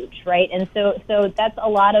was huge, right? And so that's a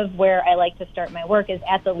lot of where I like to start my work, is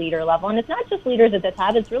at the leader level. And it's not just leaders at the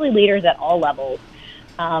top, it's really leaders at all levels,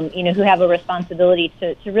 who have a responsibility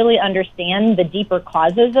to really understand the deeper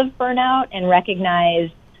causes of burnout and recognize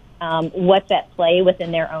what's at play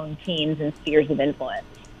within their own teams and spheres of influence.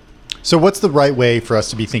 So what's the right way for us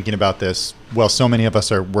to be thinking about this? Well, so many of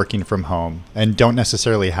us are working from home and don't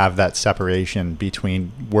necessarily have that separation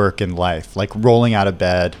between work and life, like rolling out of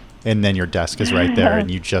bed and then your desk is right there and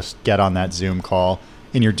you just get on that Zoom call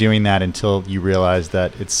and you're doing that until you realize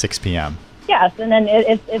that it's 6 p.m. Yes, and then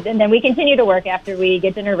and then we continue to work after we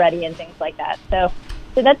get dinner ready and things like that. So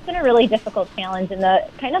that's been a really difficult challenge. And the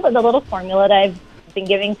kind of the little formula that I've been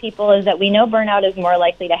giving people is that we know burnout is more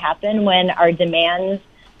likely to happen when our demands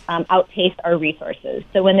outpace our resources.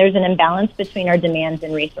 So when there's an imbalance between our demands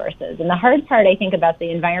and resources. And the hard part, I think, about the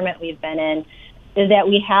environment we've been in is that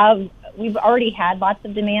we've already had lots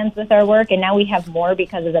of demands with our work, and now we have more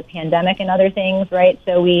because of the pandemic and other things, right?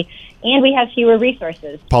 So we have fewer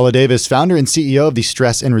resources. Paula Davis, founder and CEO of the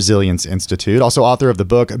Stress and Resilience Institute, also author of the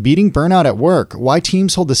book Beating Burnout at Work: Why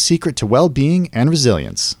Teams Hold the Secret to Well-Being and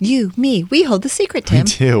Resilience. You, me, we hold the secret, Tim.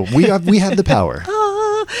 We do. We have the power.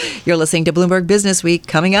 You're listening to Bloomberg Businessweek.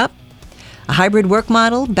 Coming up, a hybrid work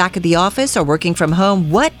model, back at the office, or working from home.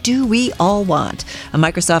 What do we all want? A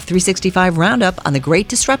Microsoft 365 roundup on the great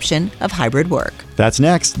disruption of hybrid work. That's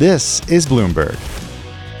next. This is Bloomberg.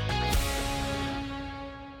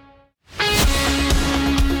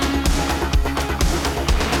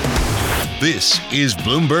 This is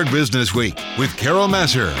Bloomberg Businessweek with Carol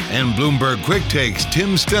Massar and Bloomberg Quick Takes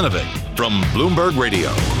Tim Stenovec from Bloomberg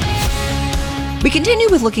Radio. We continue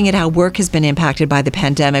with looking at how work has been impacted by the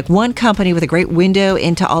pandemic. One company with a great window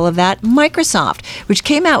into all of that, Microsoft, which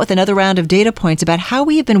came out with another round of data points about how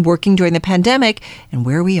we have been working during the pandemic and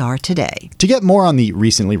where we are today. To get more on the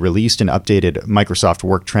recently released and updated Microsoft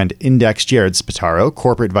Work Trend Index, Jared Spataro,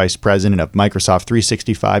 Corporate Vice President of Microsoft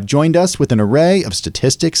 365, joined us with an array of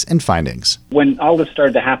statistics and findings. When all this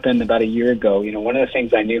started to happen about a year ago, one of the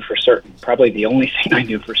things I knew for certain, probably the only thing I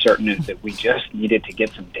knew for certain, is that we just needed to get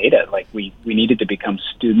some data. Like we needed to become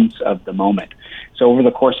students of the moment. So over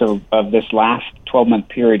the course of this last 12-month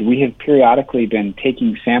period, we have periodically been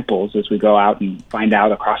taking samples as we go out and find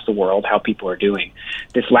out across the world how people are doing.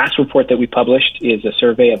 This last report that we published is a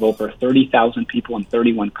survey of over 30,000 people in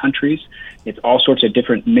 31 countries. It's all sorts of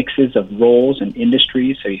different mixes of roles and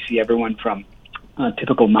industries. So you see everyone from a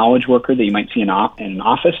typical knowledge worker that you might see in an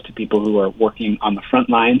office to people who are working on the front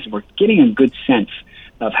lines. We're getting a good sense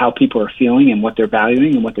of how people are feeling and what they're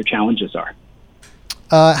valuing and what their challenges are.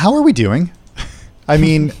 How are we doing? I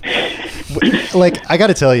mean, I got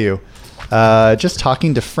to tell you, just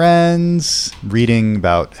talking to friends, reading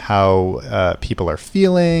about how people are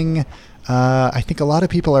feeling, I think a lot of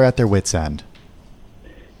people are at their wits' end.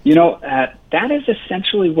 That is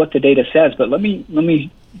essentially what the data says, but let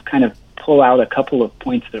me kind of pull out a couple of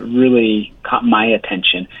points that really caught my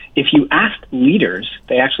attention. If you asked leaders,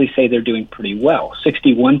 they actually say they're doing pretty well.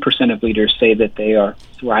 61% of leaders say that they are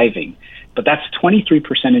thriving. But that's 23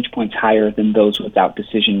 percentage points higher than those without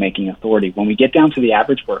decision-making authority. When we get down to the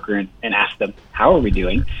average worker and ask them, how are we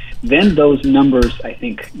doing? Then those numbers, I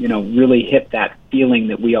think, really hit that feeling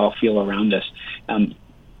that we all feel around us.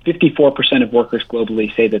 54% of workers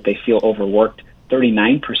globally say that they feel overworked.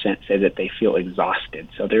 39% say that they feel exhausted.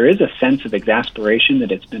 So there is a sense of exasperation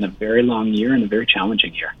that it's been a very long year and a very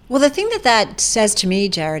challenging year. Well, the thing that says to me,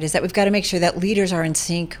 Jared, is that we've got to make sure that leaders are in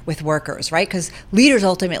sync with workers, right? Because leaders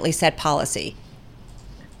ultimately set policy.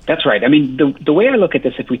 That's right. I mean, the way I look at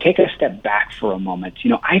this, if we take a step back for a moment,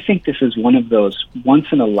 I think this is one of those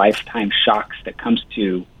once-in-a-lifetime shocks that comes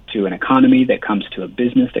to an economy, that comes to a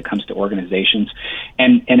business, that comes to organizations.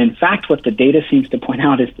 And in fact, what the data seems to point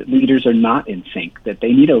out is that leaders are not in sync, that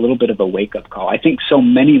they need a little bit of a wake-up call. I think so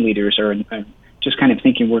many leaders are just kind of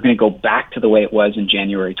thinking we're going to go back to the way it was in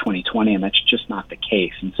January 2020, and that's just not the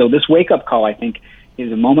case. And so this wake-up call, I think,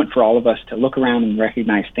 is a moment for all of us to look around and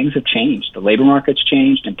recognize things have changed. The labor market's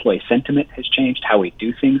changed, employee sentiment has changed, how we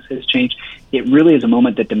do things has changed. It really is a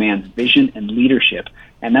moment that demands vision and leadership.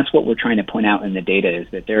 And that's what we're trying to point out in the data, is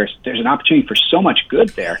that there's an opportunity for so much good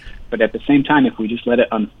there, but at the same time, if we just let it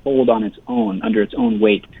unfold on its own, under its own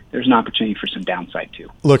weight, there's an opportunity for some downside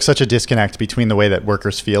too. Look, such a disconnect between the way that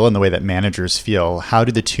workers feel and the way that managers feel. How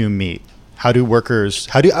do the two meet? How do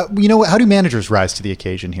managers rise to the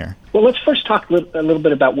occasion here? Well, let's first talk a little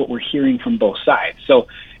bit about what we're hearing from both sides. So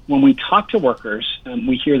when we talk to workers,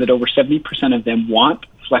 we hear that over 70% of them want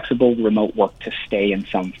flexible remote work to stay in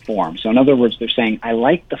some form. So in other words, they're saying, I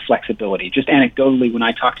like the flexibility. Just anecdotally, when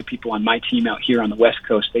I talk to people on my team out here on the West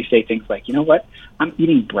Coast, they say things like, you know what, I'm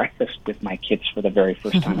eating breakfast with my kids for the very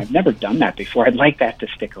first time. I've never done that before. I'd like that to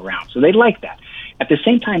stick around. So they like that. At the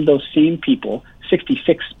same time, those same people,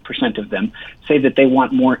 66% of them, say that they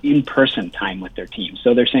want more in-person time with their team.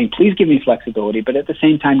 So they're saying, please give me flexibility, but at the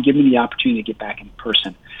same time, give me the opportunity to get back in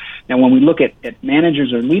person. Now, when we look at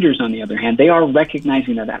managers or leaders, on the other hand, they are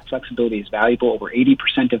recognizing that flexibility is valuable. Over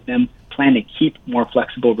 80% of them plan to keep more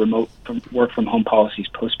flexible remote work from home policies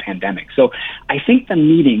post-pandemic. So I think the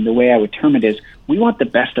meeting, the way I would term it, is we want the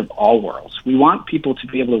best of all worlds. We want people to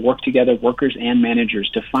be able to work together, workers and managers,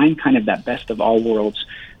 to find kind of that best of all worlds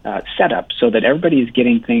setup so that everybody is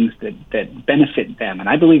getting things that benefit them. And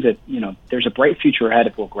I believe that, there's a bright future ahead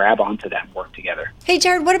if we'll grab onto that and work together. Hey,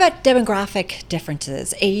 Jared, what about demographic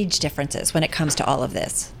differences, age differences when it comes to all of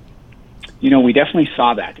this? We definitely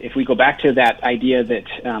saw that. If we go back to that idea that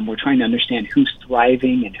we're trying to understand who's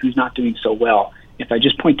thriving and who's not doing so well, if I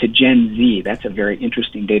just point to Gen Z, that's a very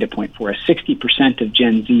interesting data point for us. 60% of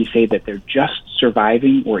Gen Z say that they're just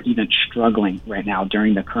surviving or even struggling right now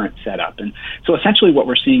during the current setup. And so essentially what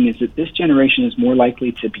we're seeing is that this generation is more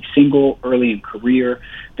likely to be single early in career.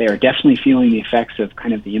 They are definitely feeling the effects of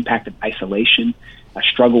kind of the impact of isolation, a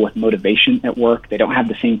struggle with motivation at work. They don't have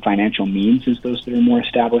the same financial means as those that are more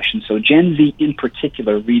established. And so Gen Z in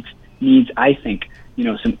particular needs, I think,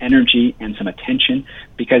 some energy and some attention,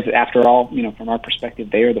 because after all, from our perspective,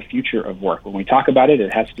 they are the future of work. When we talk about it,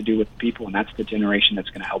 it has to do with the people, and that's the generation that's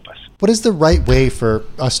going to help us. What is the right way for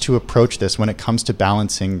us to approach this when it comes to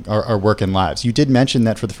balancing our work and lives? You did mention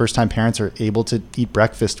that for the first time, parents are able to eat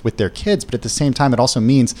breakfast with their kids, but at the same time, it also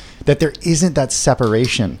means that there isn't that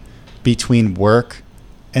separation between work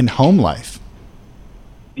and home life.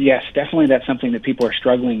 Yes, definitely that's something that people are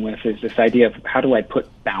struggling with, is this idea of how do I put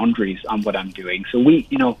boundaries on what I'm doing. So we,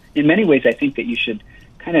 in many ways, I think that you should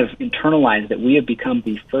kind of internalize that we have become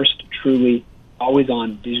the first truly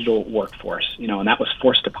always-on digital workforce, and that was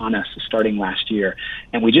forced upon us starting last year.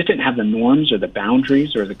 And we just didn't have the norms or the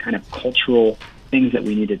boundaries or the kind of cultural things that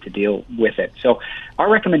we needed to deal with it. So our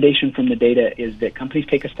recommendation from the data is that companies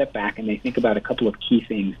take a step back and they think about a couple of key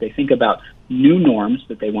things. They think about new norms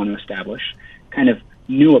that they want to establish, kind of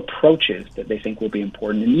new approaches that they think will be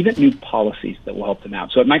important, and even new policies that will help them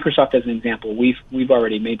out. So at Microsoft, as an example, we've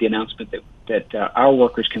already made the announcement that our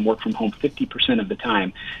workers can work from home 50% of the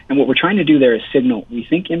time. And what we're trying to do there is signal we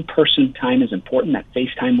think in-person time is important, that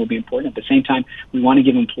face time will be important. At the same time, we want to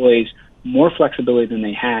give employees more flexibility than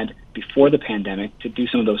they had before the pandemic to do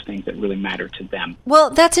some of those things that really matter to them.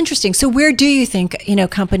 Well, that's interesting. So where do you think,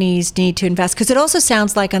 companies need to invest? Because it also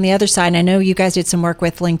sounds like on the other side, and I know you guys did some work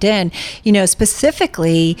with LinkedIn,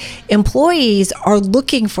 specifically employees are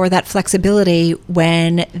looking for that flexibility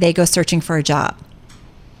when they go searching for a job.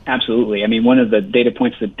 Absolutely. I mean, one of the data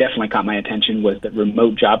points that definitely caught my attention was that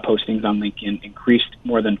remote job postings on LinkedIn increased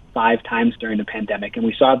more than 5 times during the pandemic. And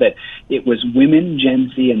we saw that it was women,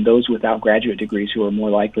 Gen Z, and those without graduate degrees who are more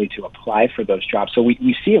likely to apply for those jobs. So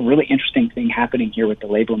we see a really interesting thing happening here with the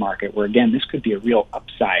labor market where, again, this could be a real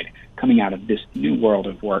upside coming out of this new world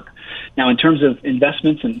of work. Now, in terms of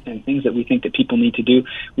investments and things that we think that people need to do,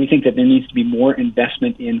 we think that there needs to be more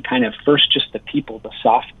investment in kind of first just the people, the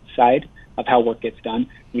soft side of how work gets done.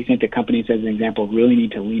 We think that companies, as an example, really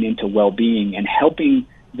need to lean into well-being and helping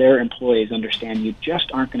their employees understand you just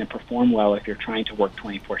aren't going to perform well if you're trying to work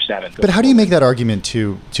 24/7. But how do you make that argument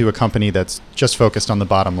to a company that's just focused on the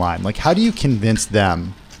bottom line? Like, how do you convince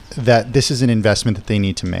them that this is an investment that they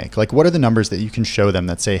need to make? Like, what are the numbers that you can show them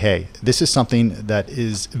that say, hey, this is something that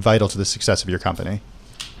is vital to the success of your company?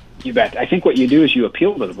 You bet. I think what you do is you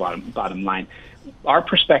appeal to the bottom line. Our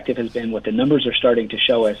perspective has been, what the numbers are starting to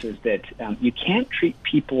show us is that you can't treat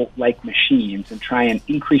people like machines and try and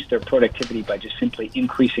increase their productivity by just simply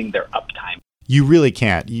increasing their uptime. You really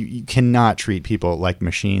can't. You cannot treat people like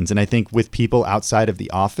machines. And I think with people outside of the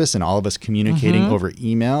office and all of us communicating over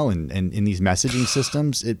email and in these messaging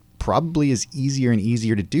systems, it probably is easier and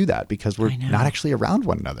easier to do that because we're not actually around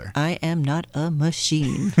one another. I am not a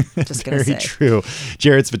machine. Just going to say. Very true.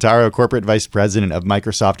 Jared Spataro, Corporate Vice President of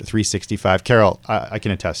Microsoft 365. Carol, I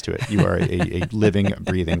can attest to it. You are a living,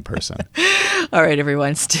 breathing person. All right,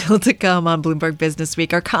 everyone. Still to come on Bloomberg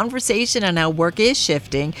Businessweek, our conversation on how work is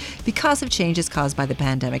shifting because of changes caused by the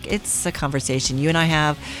pandemic. It's a conversation you and I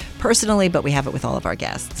have personally, but we have it with all of our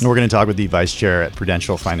guests. And we're going to talk with the Vice Chair at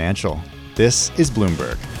Prudential Financial. This is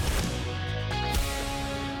Bloomberg.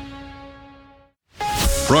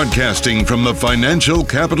 Broadcasting from the financial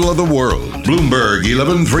capital of the world, Bloomberg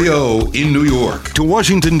 1130 in New York. To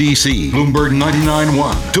Washington, D.C., Bloomberg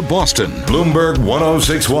 99.1. To Boston, Bloomberg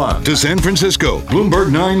 106.1. To San Francisco,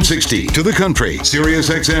 Bloomberg 960. To the country, Sirius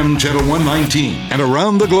XM Channel 119. And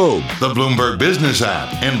around the globe, the Bloomberg Business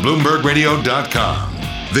app and BloombergRadio.com.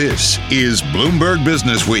 This is Bloomberg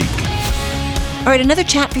Business Week. All right, another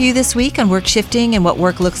chat for you this week on work shifting and what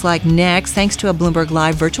work looks like next, thanks to a Bloomberg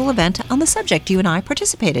Live virtual event on the subject you and I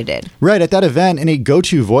participated in. Right, at that event, and a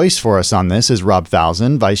go-to voice for us on this is Rob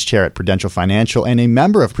Falzon, Vice Chair at Prudential Financial and a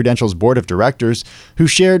member of Prudential's Board of Directors, who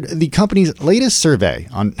shared the company's latest survey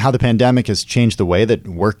on how the pandemic has changed the way that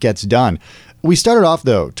work gets done. We started off,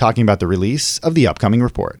 though, talking about the release of the upcoming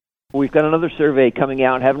report. We've got another survey coming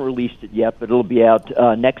out. Haven't released it yet, but it'll be out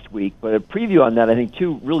next week. But a preview on that, I think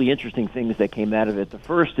two really interesting things that came out of it. The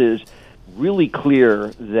first is really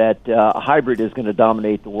clear that hybrid is going to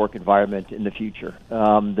dominate the work environment in the future.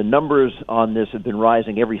 The numbers on this have been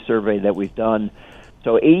rising every survey that we've done.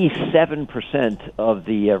 So 87% of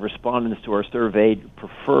the respondents to our survey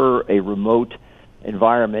prefer a remote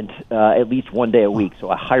environment at least one day a week, so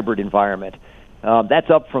a hybrid environment. That's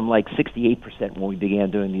up from like 68% when we began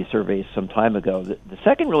doing these surveys some time ago. The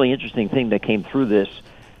second really interesting thing that came through this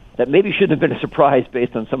that maybe shouldn't have been a surprise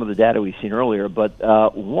based on some of the data we've seen earlier, but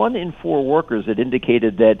 1 in 4 workers had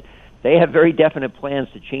indicated that they have very definite plans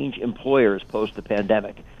to change employers post the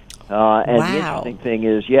pandemic. And the interesting thing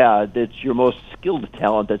is, it's your most skilled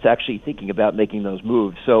talent that's actually thinking about making those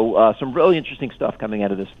moves. So some really interesting stuff coming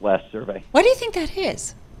out of this last survey. Why do you think that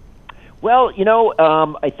is? Well,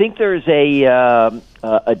 I think there's a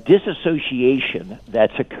disassociation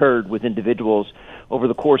that's occurred with individuals over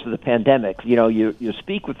the course of the pandemic. You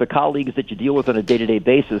speak with the colleagues that you deal with on a day-to-day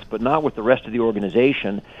basis, but not with the rest of the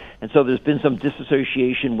organization. And so there's been some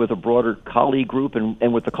disassociation with a broader colleague group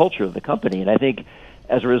and with the culture of the company. And I think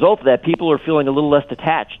as a result of that, people are feeling a little less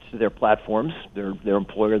attached to their platforms, their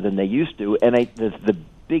employer, than they used to. And the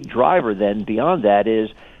big driver then beyond that is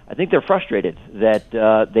I think they're frustrated that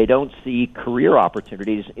they don't see career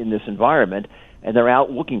opportunities in this environment, and they're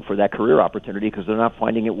out looking for that career opportunity because they're not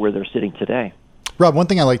finding it where they're sitting today. Rob, one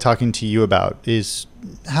thing I like talking to you about is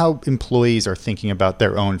how employees are thinking about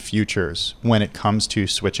their own futures when it comes to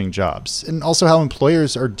switching jobs, and also how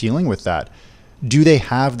employers are dealing with that. Do they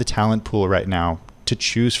have the talent pool right now to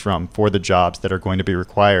choose from for the jobs that are going to be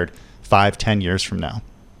required 5-10 years from now?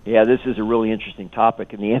 Yeah, this is a really interesting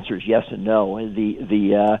topic, and the answer is yes and no.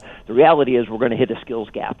 The reality is we're going to hit a skills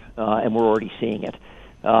gap, and we're already seeing it.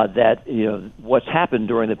 That what's happened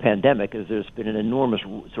during the pandemic is there's been an enormous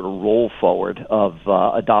sort of roll forward of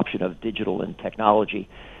adoption of digital and technology,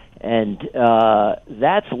 and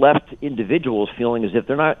that's left individuals feeling as if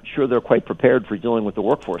they're not sure they're quite prepared for dealing with the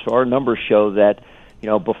workforce. So our numbers show that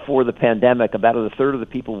before the pandemic, about a third of the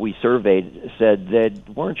people we surveyed said they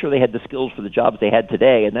weren't sure they had the skills for the jobs they had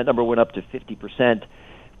today, and that number went up to 50%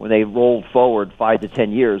 when they rolled forward 5 to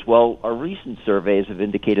 10 years. Well, our recent surveys have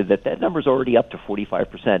indicated that number's already up to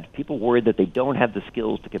 45%. People worried that they don't have the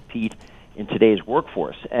skills to compete in today's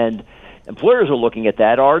workforce. And employers are looking at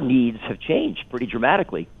that. Our needs have changed pretty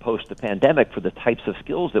dramatically post the pandemic for the types of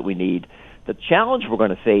skills that we need. The challenge we're going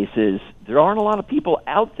to face is there aren't a lot of people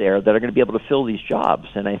out there that are going to be able to fill these jobs.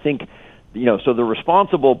 And I think, so they're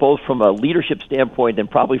responsible both from a leadership standpoint and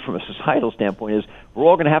probably from a societal standpoint is we're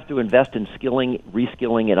all going to have to invest in skilling,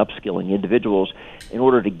 reskilling, and upskilling individuals in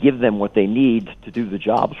order to give them what they need to do the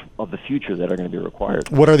jobs of the future that are going to be required.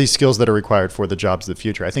 What are these skills that are required for the jobs of the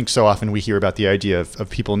future? I think so often we hear about the idea of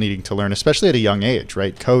people needing to learn, especially at a young age,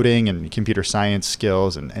 right? Coding and computer science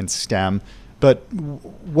skills and STEM. But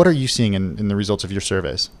what are you seeing in the results of your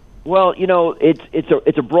surveys? Well,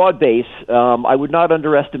 it's a broad base. I would not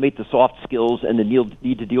underestimate the soft skills and the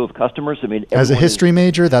need to deal with customers. I mean, as a history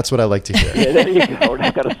major, that's what I like to hear. Yeah, there you go.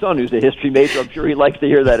 I've got a son who's a history major. I'm sure he likes to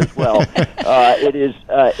hear that as well. It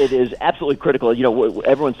is absolutely critical.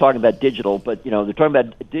 Everyone's talking about digital, but they're talking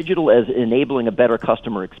about digital as enabling a better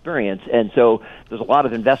customer experience, and so there's a lot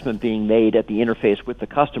of investment being made at the interface with the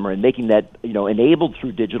customer and making that enabled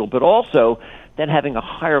through digital, but also then having a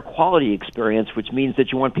higher quality experience, which means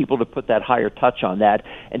that you want people to put that higher touch on that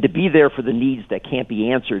and to be there for the needs that can't be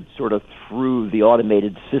answered sort of through the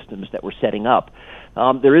automated systems that we're setting up.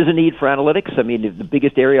 There is a need for analytics. I mean, the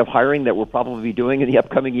biggest area of hiring that we'll probably be doing in the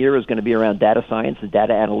upcoming year is going to be around data science and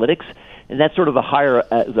data analytics, and that's sort of the higher,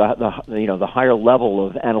 the higher level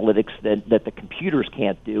of analytics that the computers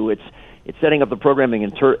can't do. It's setting up the programming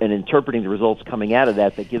and interpreting the results coming out of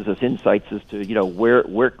that gives us insights as to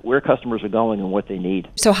where customers are going and what they need.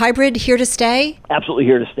 So hybrid here to stay? Absolutely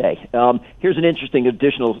here to stay. Here's an interesting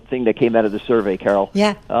additional thing that came out of the survey, Carol.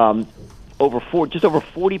 Yeah. Just over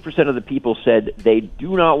 40% of the people said they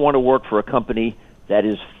do not want to work for a company that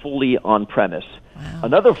is fully on premise. Wow.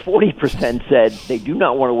 Another 40% said they do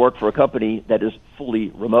not want to work for a company that is fully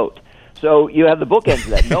remote. So you have the bookends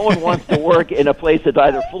of that. No one wants to work in a place that's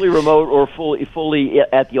either fully remote or fully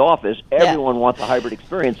at the office. Everyone wants a hybrid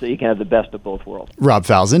experience so you can have the best of both worlds. Rob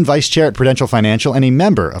Falzon, Vice Chair at Prudential Financial and a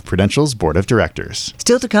member of Prudential's Board of Directors.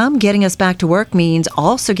 Still to come, getting us back to work means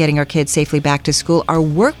also getting our kids safely back to school. Our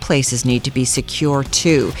workplaces need to be secure,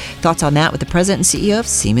 too. Thoughts on that with the President and CEO of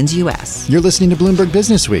Siemens U.S. You're listening to Bloomberg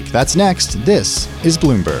Businessweek. That's next. This is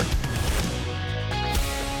Bloomberg.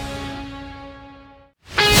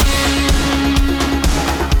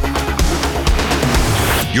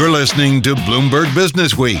 You're listening to Bloomberg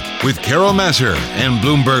Businessweek with Carol Messer and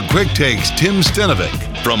Bloomberg Quick Takes Tim Stenovic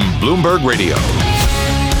from Bloomberg Radio.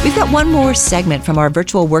 We've got one more segment from our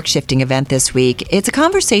virtual work shifting event this week. It's a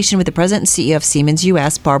conversation with the President and CEO of Siemens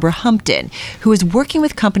U.S., Barbara Humpton, who is working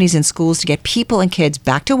with companies and schools to get people and kids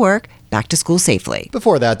back to work, back to school safely.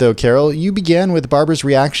 Before that, though, Carol, you began with Barbara's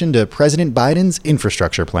reaction to President Biden's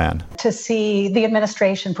infrastructure plan. To see the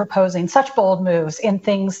administration proposing such bold moves in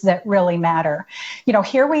things that really matter.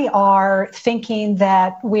 Here we are thinking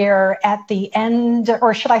that we're at the end,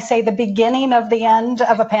 or should I say the beginning of the end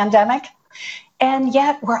of a pandemic. And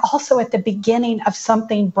yet we're also at the beginning of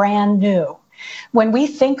something brand new. When we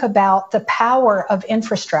think about the power of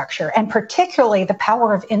infrastructure, and particularly the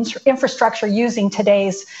power of infrastructure using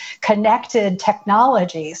today's connected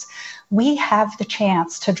technologies, we have the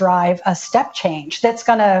chance to drive a step change that's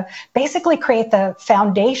going to basically create the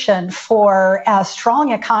foundation for a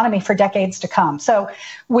strong economy for decades to come. So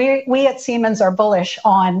we at Siemens are bullish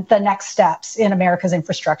on the next steps in America's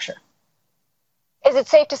infrastructure. Is it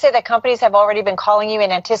safe to say that companies have already been calling you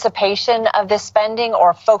in anticipation of this spending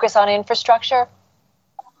or focus on infrastructure?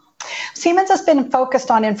 Siemens has been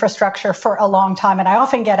focused on infrastructure for a long time, and I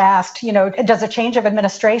often get asked, does a change of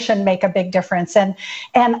administration make a big difference? And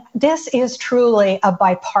this is truly a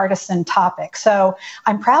bipartisan topic. So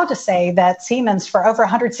I'm proud to say that Siemens, for over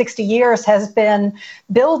 160 years, has been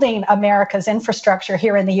building America's infrastructure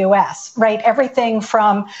here in the U.S., right? Everything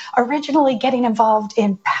from originally getting involved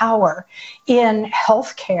in power, in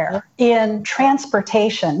healthcare, in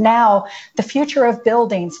transportation, now the future of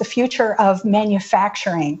buildings, the future of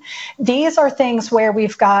manufacturing. These are things where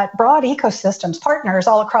we've got broad ecosystems, partners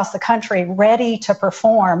all across the country ready to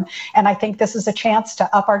perform. And I think this is a chance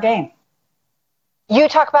to up our game. You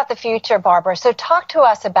talk about the future, Barbara. So talk to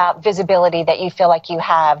us about visibility that you feel like you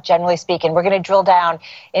have, generally speaking. We're going to drill down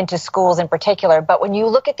into schools in particular. But when you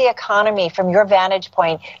look at the economy from your vantage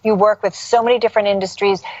point, you work with so many different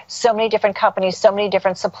industries, so many different companies, so many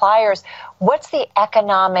different suppliers. What's the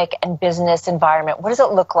economic and business environment? What does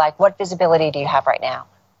it look like? What visibility do you have right now?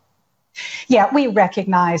 Yeah, we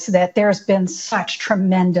recognize that there's been such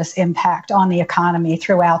tremendous impact on the economy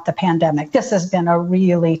throughout the pandemic. This has been a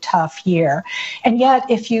really tough year. And yet,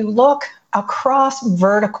 if you look across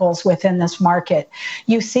verticals within this market,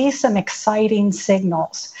 you see some exciting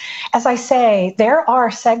signals. As I say, there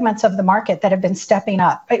are segments of the market that have been stepping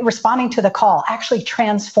up, responding to the call, actually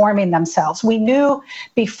transforming themselves. We knew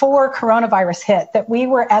before coronavirus hit that we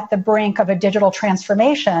were at the brink of a digital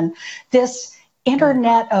transformation. This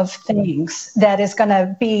Internet of Things that is going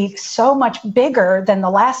to be so much bigger than the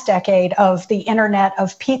last decade of the Internet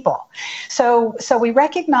of People. So we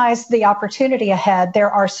recognize the opportunity ahead. There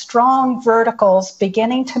are strong verticals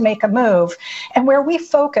beginning to make a move. And where we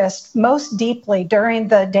focused most deeply during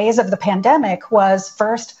the days of the pandemic was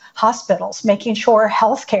first hospitals, making sure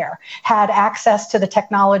healthcare had access to the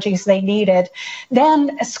technologies they needed.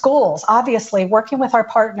 Then schools, obviously working with our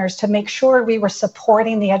partners to make sure we were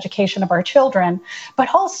supporting the education of our children,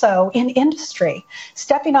 but also in industry,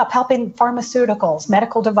 stepping up, helping pharmaceuticals,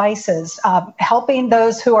 medical devices, helping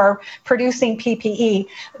those who are producing PPE,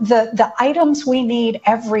 the items we need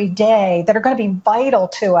every day that are going to be vital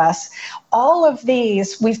to us. All of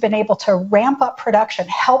these, we've been able to ramp up production,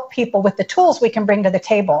 help people with the tools we can bring to the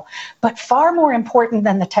table. But far more important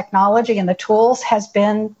than the technology and the tools has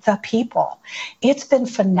been the people. It's been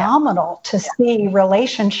phenomenal to see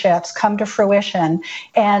relationships come to fruition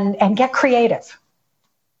and get creative.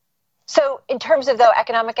 So in terms of the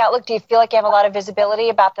economic outlook, do you feel like you have a lot of visibility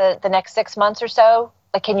about the next 6 months or so?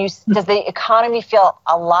 Like, does the economy feel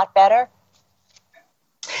a lot better?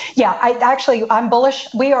 Yeah, I'm bullish.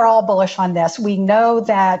 We are all bullish on this. We know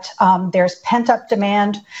that there's pent-up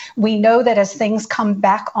demand. We know that as things come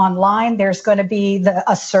back online, there's going to be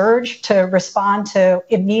a surge to respond to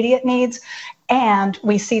immediate needs, and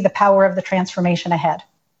we see the power of the transformation ahead.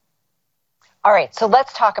 All right, so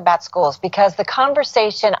let's talk about schools, because the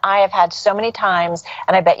conversation I have had so many times,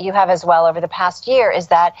 and I bet you have as well over the past year, is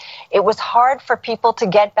that it was hard for people to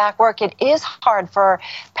get back work. It is hard for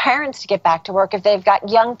parents to get back to work if they've got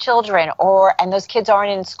young children and those kids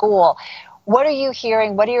aren't in school. What are you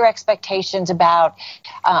hearing? What are your expectations about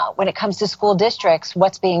when it comes to school districts,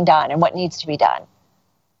 what's being done and what needs to be done?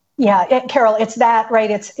 Yeah, Carol, it's that,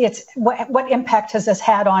 right? It's what impact has this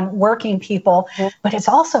had on working people, but it's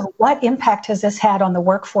also what impact has this had on the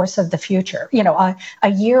workforce of the future?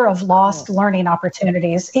 A year of lost learning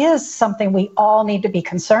opportunities is something we all need to be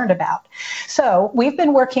concerned about. So we've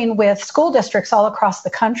been working with school districts all across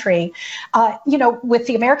the country. With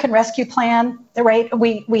the American Rescue Plan, right?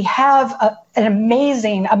 We have an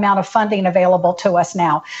amazing amount of funding available to us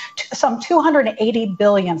now, some $280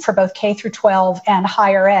 billion for both K through 12 and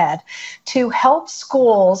higher ed, to help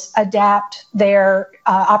schools adapt their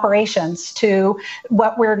operations to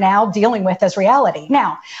what we're now dealing with as reality.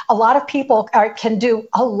 Now, a lot of people can do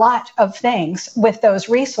a lot of things with those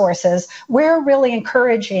resources. We're really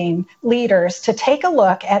encouraging leaders to take a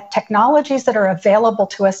look at technologies that are available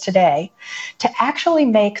to us today to actually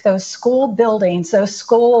make those school buildings, those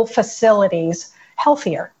school facilities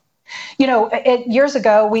healthier. Years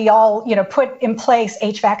ago, we all, put in place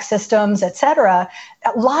HVAC systems, et cetera.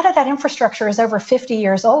 A lot of that infrastructure is over 50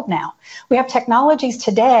 years old now. We have technologies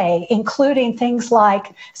today, including things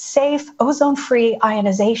like safe ozone-free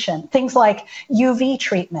ionization, things like UV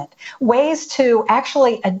treatment, ways to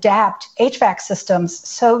actually adapt HVAC systems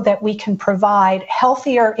so that we can provide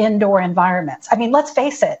healthier indoor environments. I mean, let's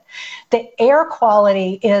face it, the air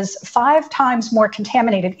quality is 5 times more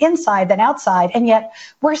contaminated inside than outside, and yet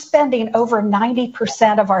we're spending over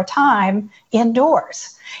 90% of our time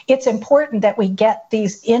indoors. It's important that we get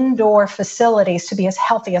these indoor facilities to be as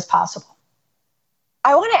healthy as possible.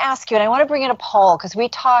 I want to ask you, and I want to bring in a poll, because we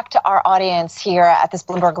talked to our audience here at this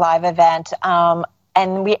Bloomberg Live event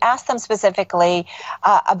And we asked them specifically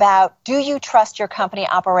about, do you trust your company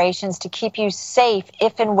operations to keep you safe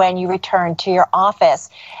if and when you return to your office?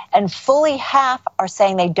 And fully half are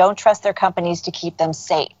saying they don't trust their companies to keep them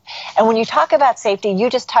safe. And when you talk about safety, you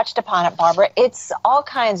just touched upon it, Barbara. It's all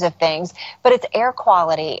kinds of things, but it's air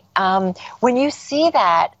quality. When you see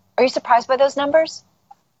that, are you surprised by those numbers?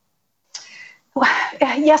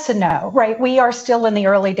 Yes and no, right? We are still in the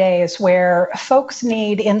early days where folks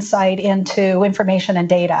need insight into information and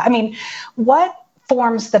data. I mean, what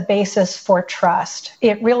forms the basis for trust?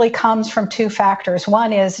 It really comes from two factors.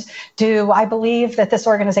 One is, do I believe that this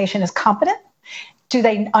organization is competent? Do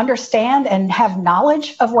they understand and have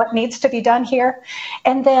knowledge of what needs to be done here?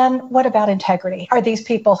 And then what about integrity? Are these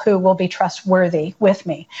people who will be trustworthy with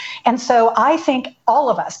me? And so I think all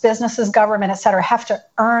of us, businesses, government, et cetera, have to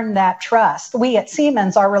earn that trust. We at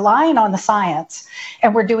Siemens are relying on the science,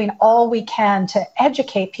 and we're doing all we can to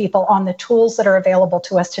educate people on the tools that are available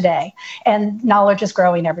to us today. And knowledge is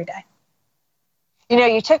growing every day. You know,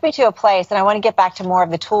 you took me to a place, and I want to get back to more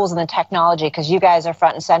of the tools and the technology because you guys are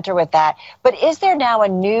front and center with that. But is there now a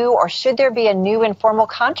new, or should there be a new informal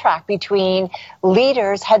contract between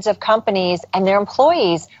leaders, heads of companies, and their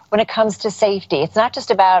employees when it comes to safety? It's not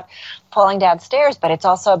just about falling downstairs, but it's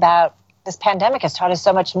also about, this pandemic has taught us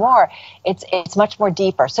so much more. It's much more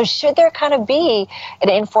deeper. So should there kind of be an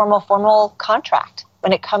informal, formal contract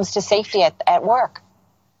when it comes to safety at work?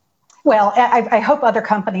 Well, I hope other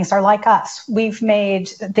companies are like us. We've made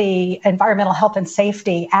the environmental health and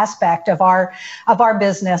safety aspect of our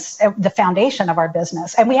business the foundation of our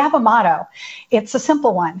business. And we have a motto. It's a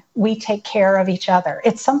simple one. We take care of each other.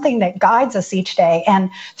 It's something that guides us each day. And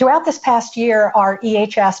throughout this past year, our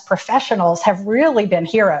EHS professionals have really been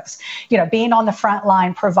heroes, being on the front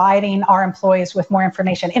line, providing our employees with more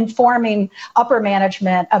information, informing upper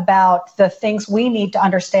management about the things we need to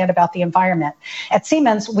understand about the environment. At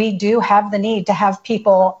Siemens, we do have the need to have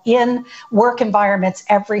people in work environments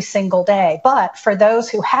every single day. But for those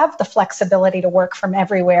who have the flexibility to work from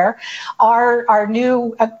everywhere, our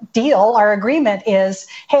new deal, our agreement is,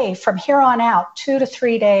 hey, from here on out, 2 to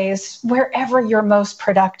 3 days, wherever you're most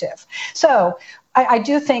productive. So I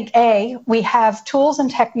do think, we have tools and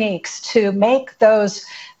techniques to make those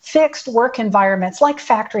fixed work environments like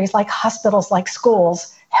factories, like hospitals, like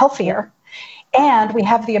schools, healthier. And we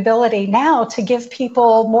have the ability now to give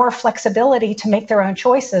people more flexibility to make their own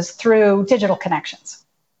choices through digital connections.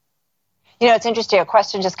 It's interesting. A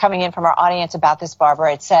question just coming in from our audience about this,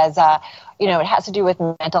 Barbara. It says, it has to do with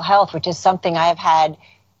mental health, which is something I have had,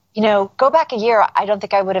 go back a year. I don't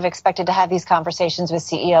think I would have expected to have these conversations with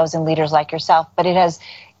CEOs and leaders like yourself, but it has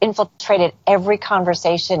infiltrated every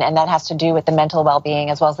conversation, and that has to do with the mental well-being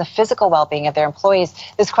as well as the physical well-being of their employees.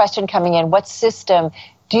 This question coming in, what system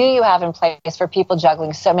do you have in place for people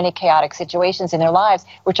juggling so many chaotic situations in their lives,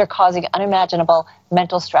 which are causing unimaginable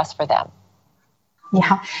mental stress for them?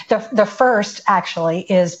 Yeah, the first actually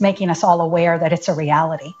is making us all aware that it's a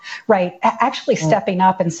reality, right? Actually stepping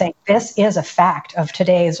up and saying, this is a fact of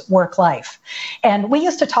today's work life. And we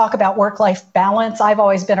used to talk about work-life balance. I've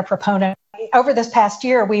always been a proponent. Over this past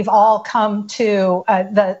year, we've all come to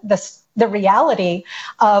the reality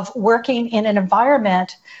of working in an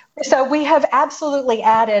environment. So we have absolutely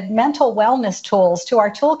added mental wellness tools to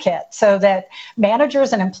our toolkit so that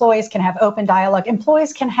managers and employees can have open dialogue.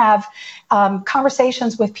 Employees can have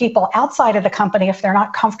conversations with people outside of the company if they're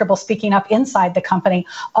not comfortable speaking up inside the company.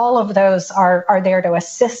 All of those are there to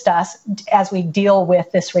assist us as we deal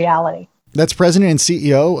with this reality. That's President and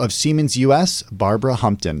CEO of Siemens US, Barbara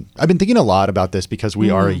Humpton. I've been thinking a lot about this because we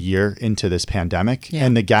are a year into this pandemic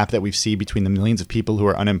and the gap that we've seen between the millions of people who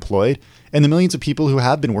are unemployed and the millions of people who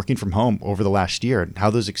have been working from home over the last year, and how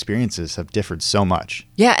those experiences have differed so much.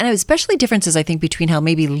 Yeah, and especially differences, I think, between how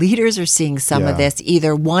maybe leaders are seeing some of this,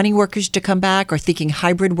 either wanting workers to come back or thinking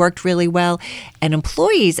hybrid worked really well, and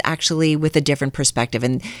employees actually with a different perspective.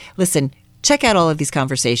 And listen, check out all of these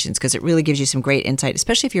conversations because it really gives you some great insight,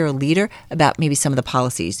 especially if you're a leader, about maybe some of the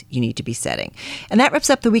policies you need to be setting. And that wraps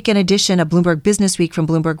up the weekend edition of Bloomberg Businessweek from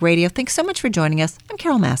Bloomberg Radio. Thanks so much for joining us. I'm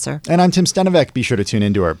Carol Masser. And I'm Tim Stenovec. Be sure to tune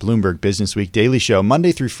into our Bloomberg Businessweek daily show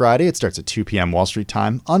Monday through Friday. It starts at 2 p.m. Wall Street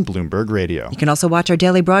time on Bloomberg Radio. You can also watch our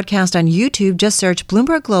daily broadcast on YouTube. Just search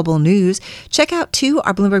Bloomberg Global News. Check out, too,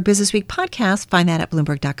 our Bloomberg Businessweek podcast. Find that at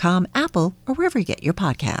Bloomberg.com, Apple, or wherever you get your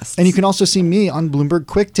podcasts. And you can also see me on Bloomberg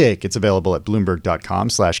Quick Take. It's available at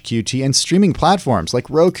Bloomberg.com/QT and streaming platforms like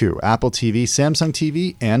Roku, Apple TV, Samsung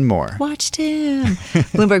TV, and more. Watch Tim.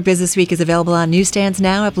 Bloomberg Businessweek is available on newsstands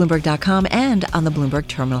now at Bloomberg.com and on the Bloomberg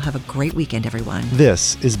terminal. Have a great weekend, everyone.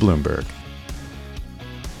 This is Bloomberg.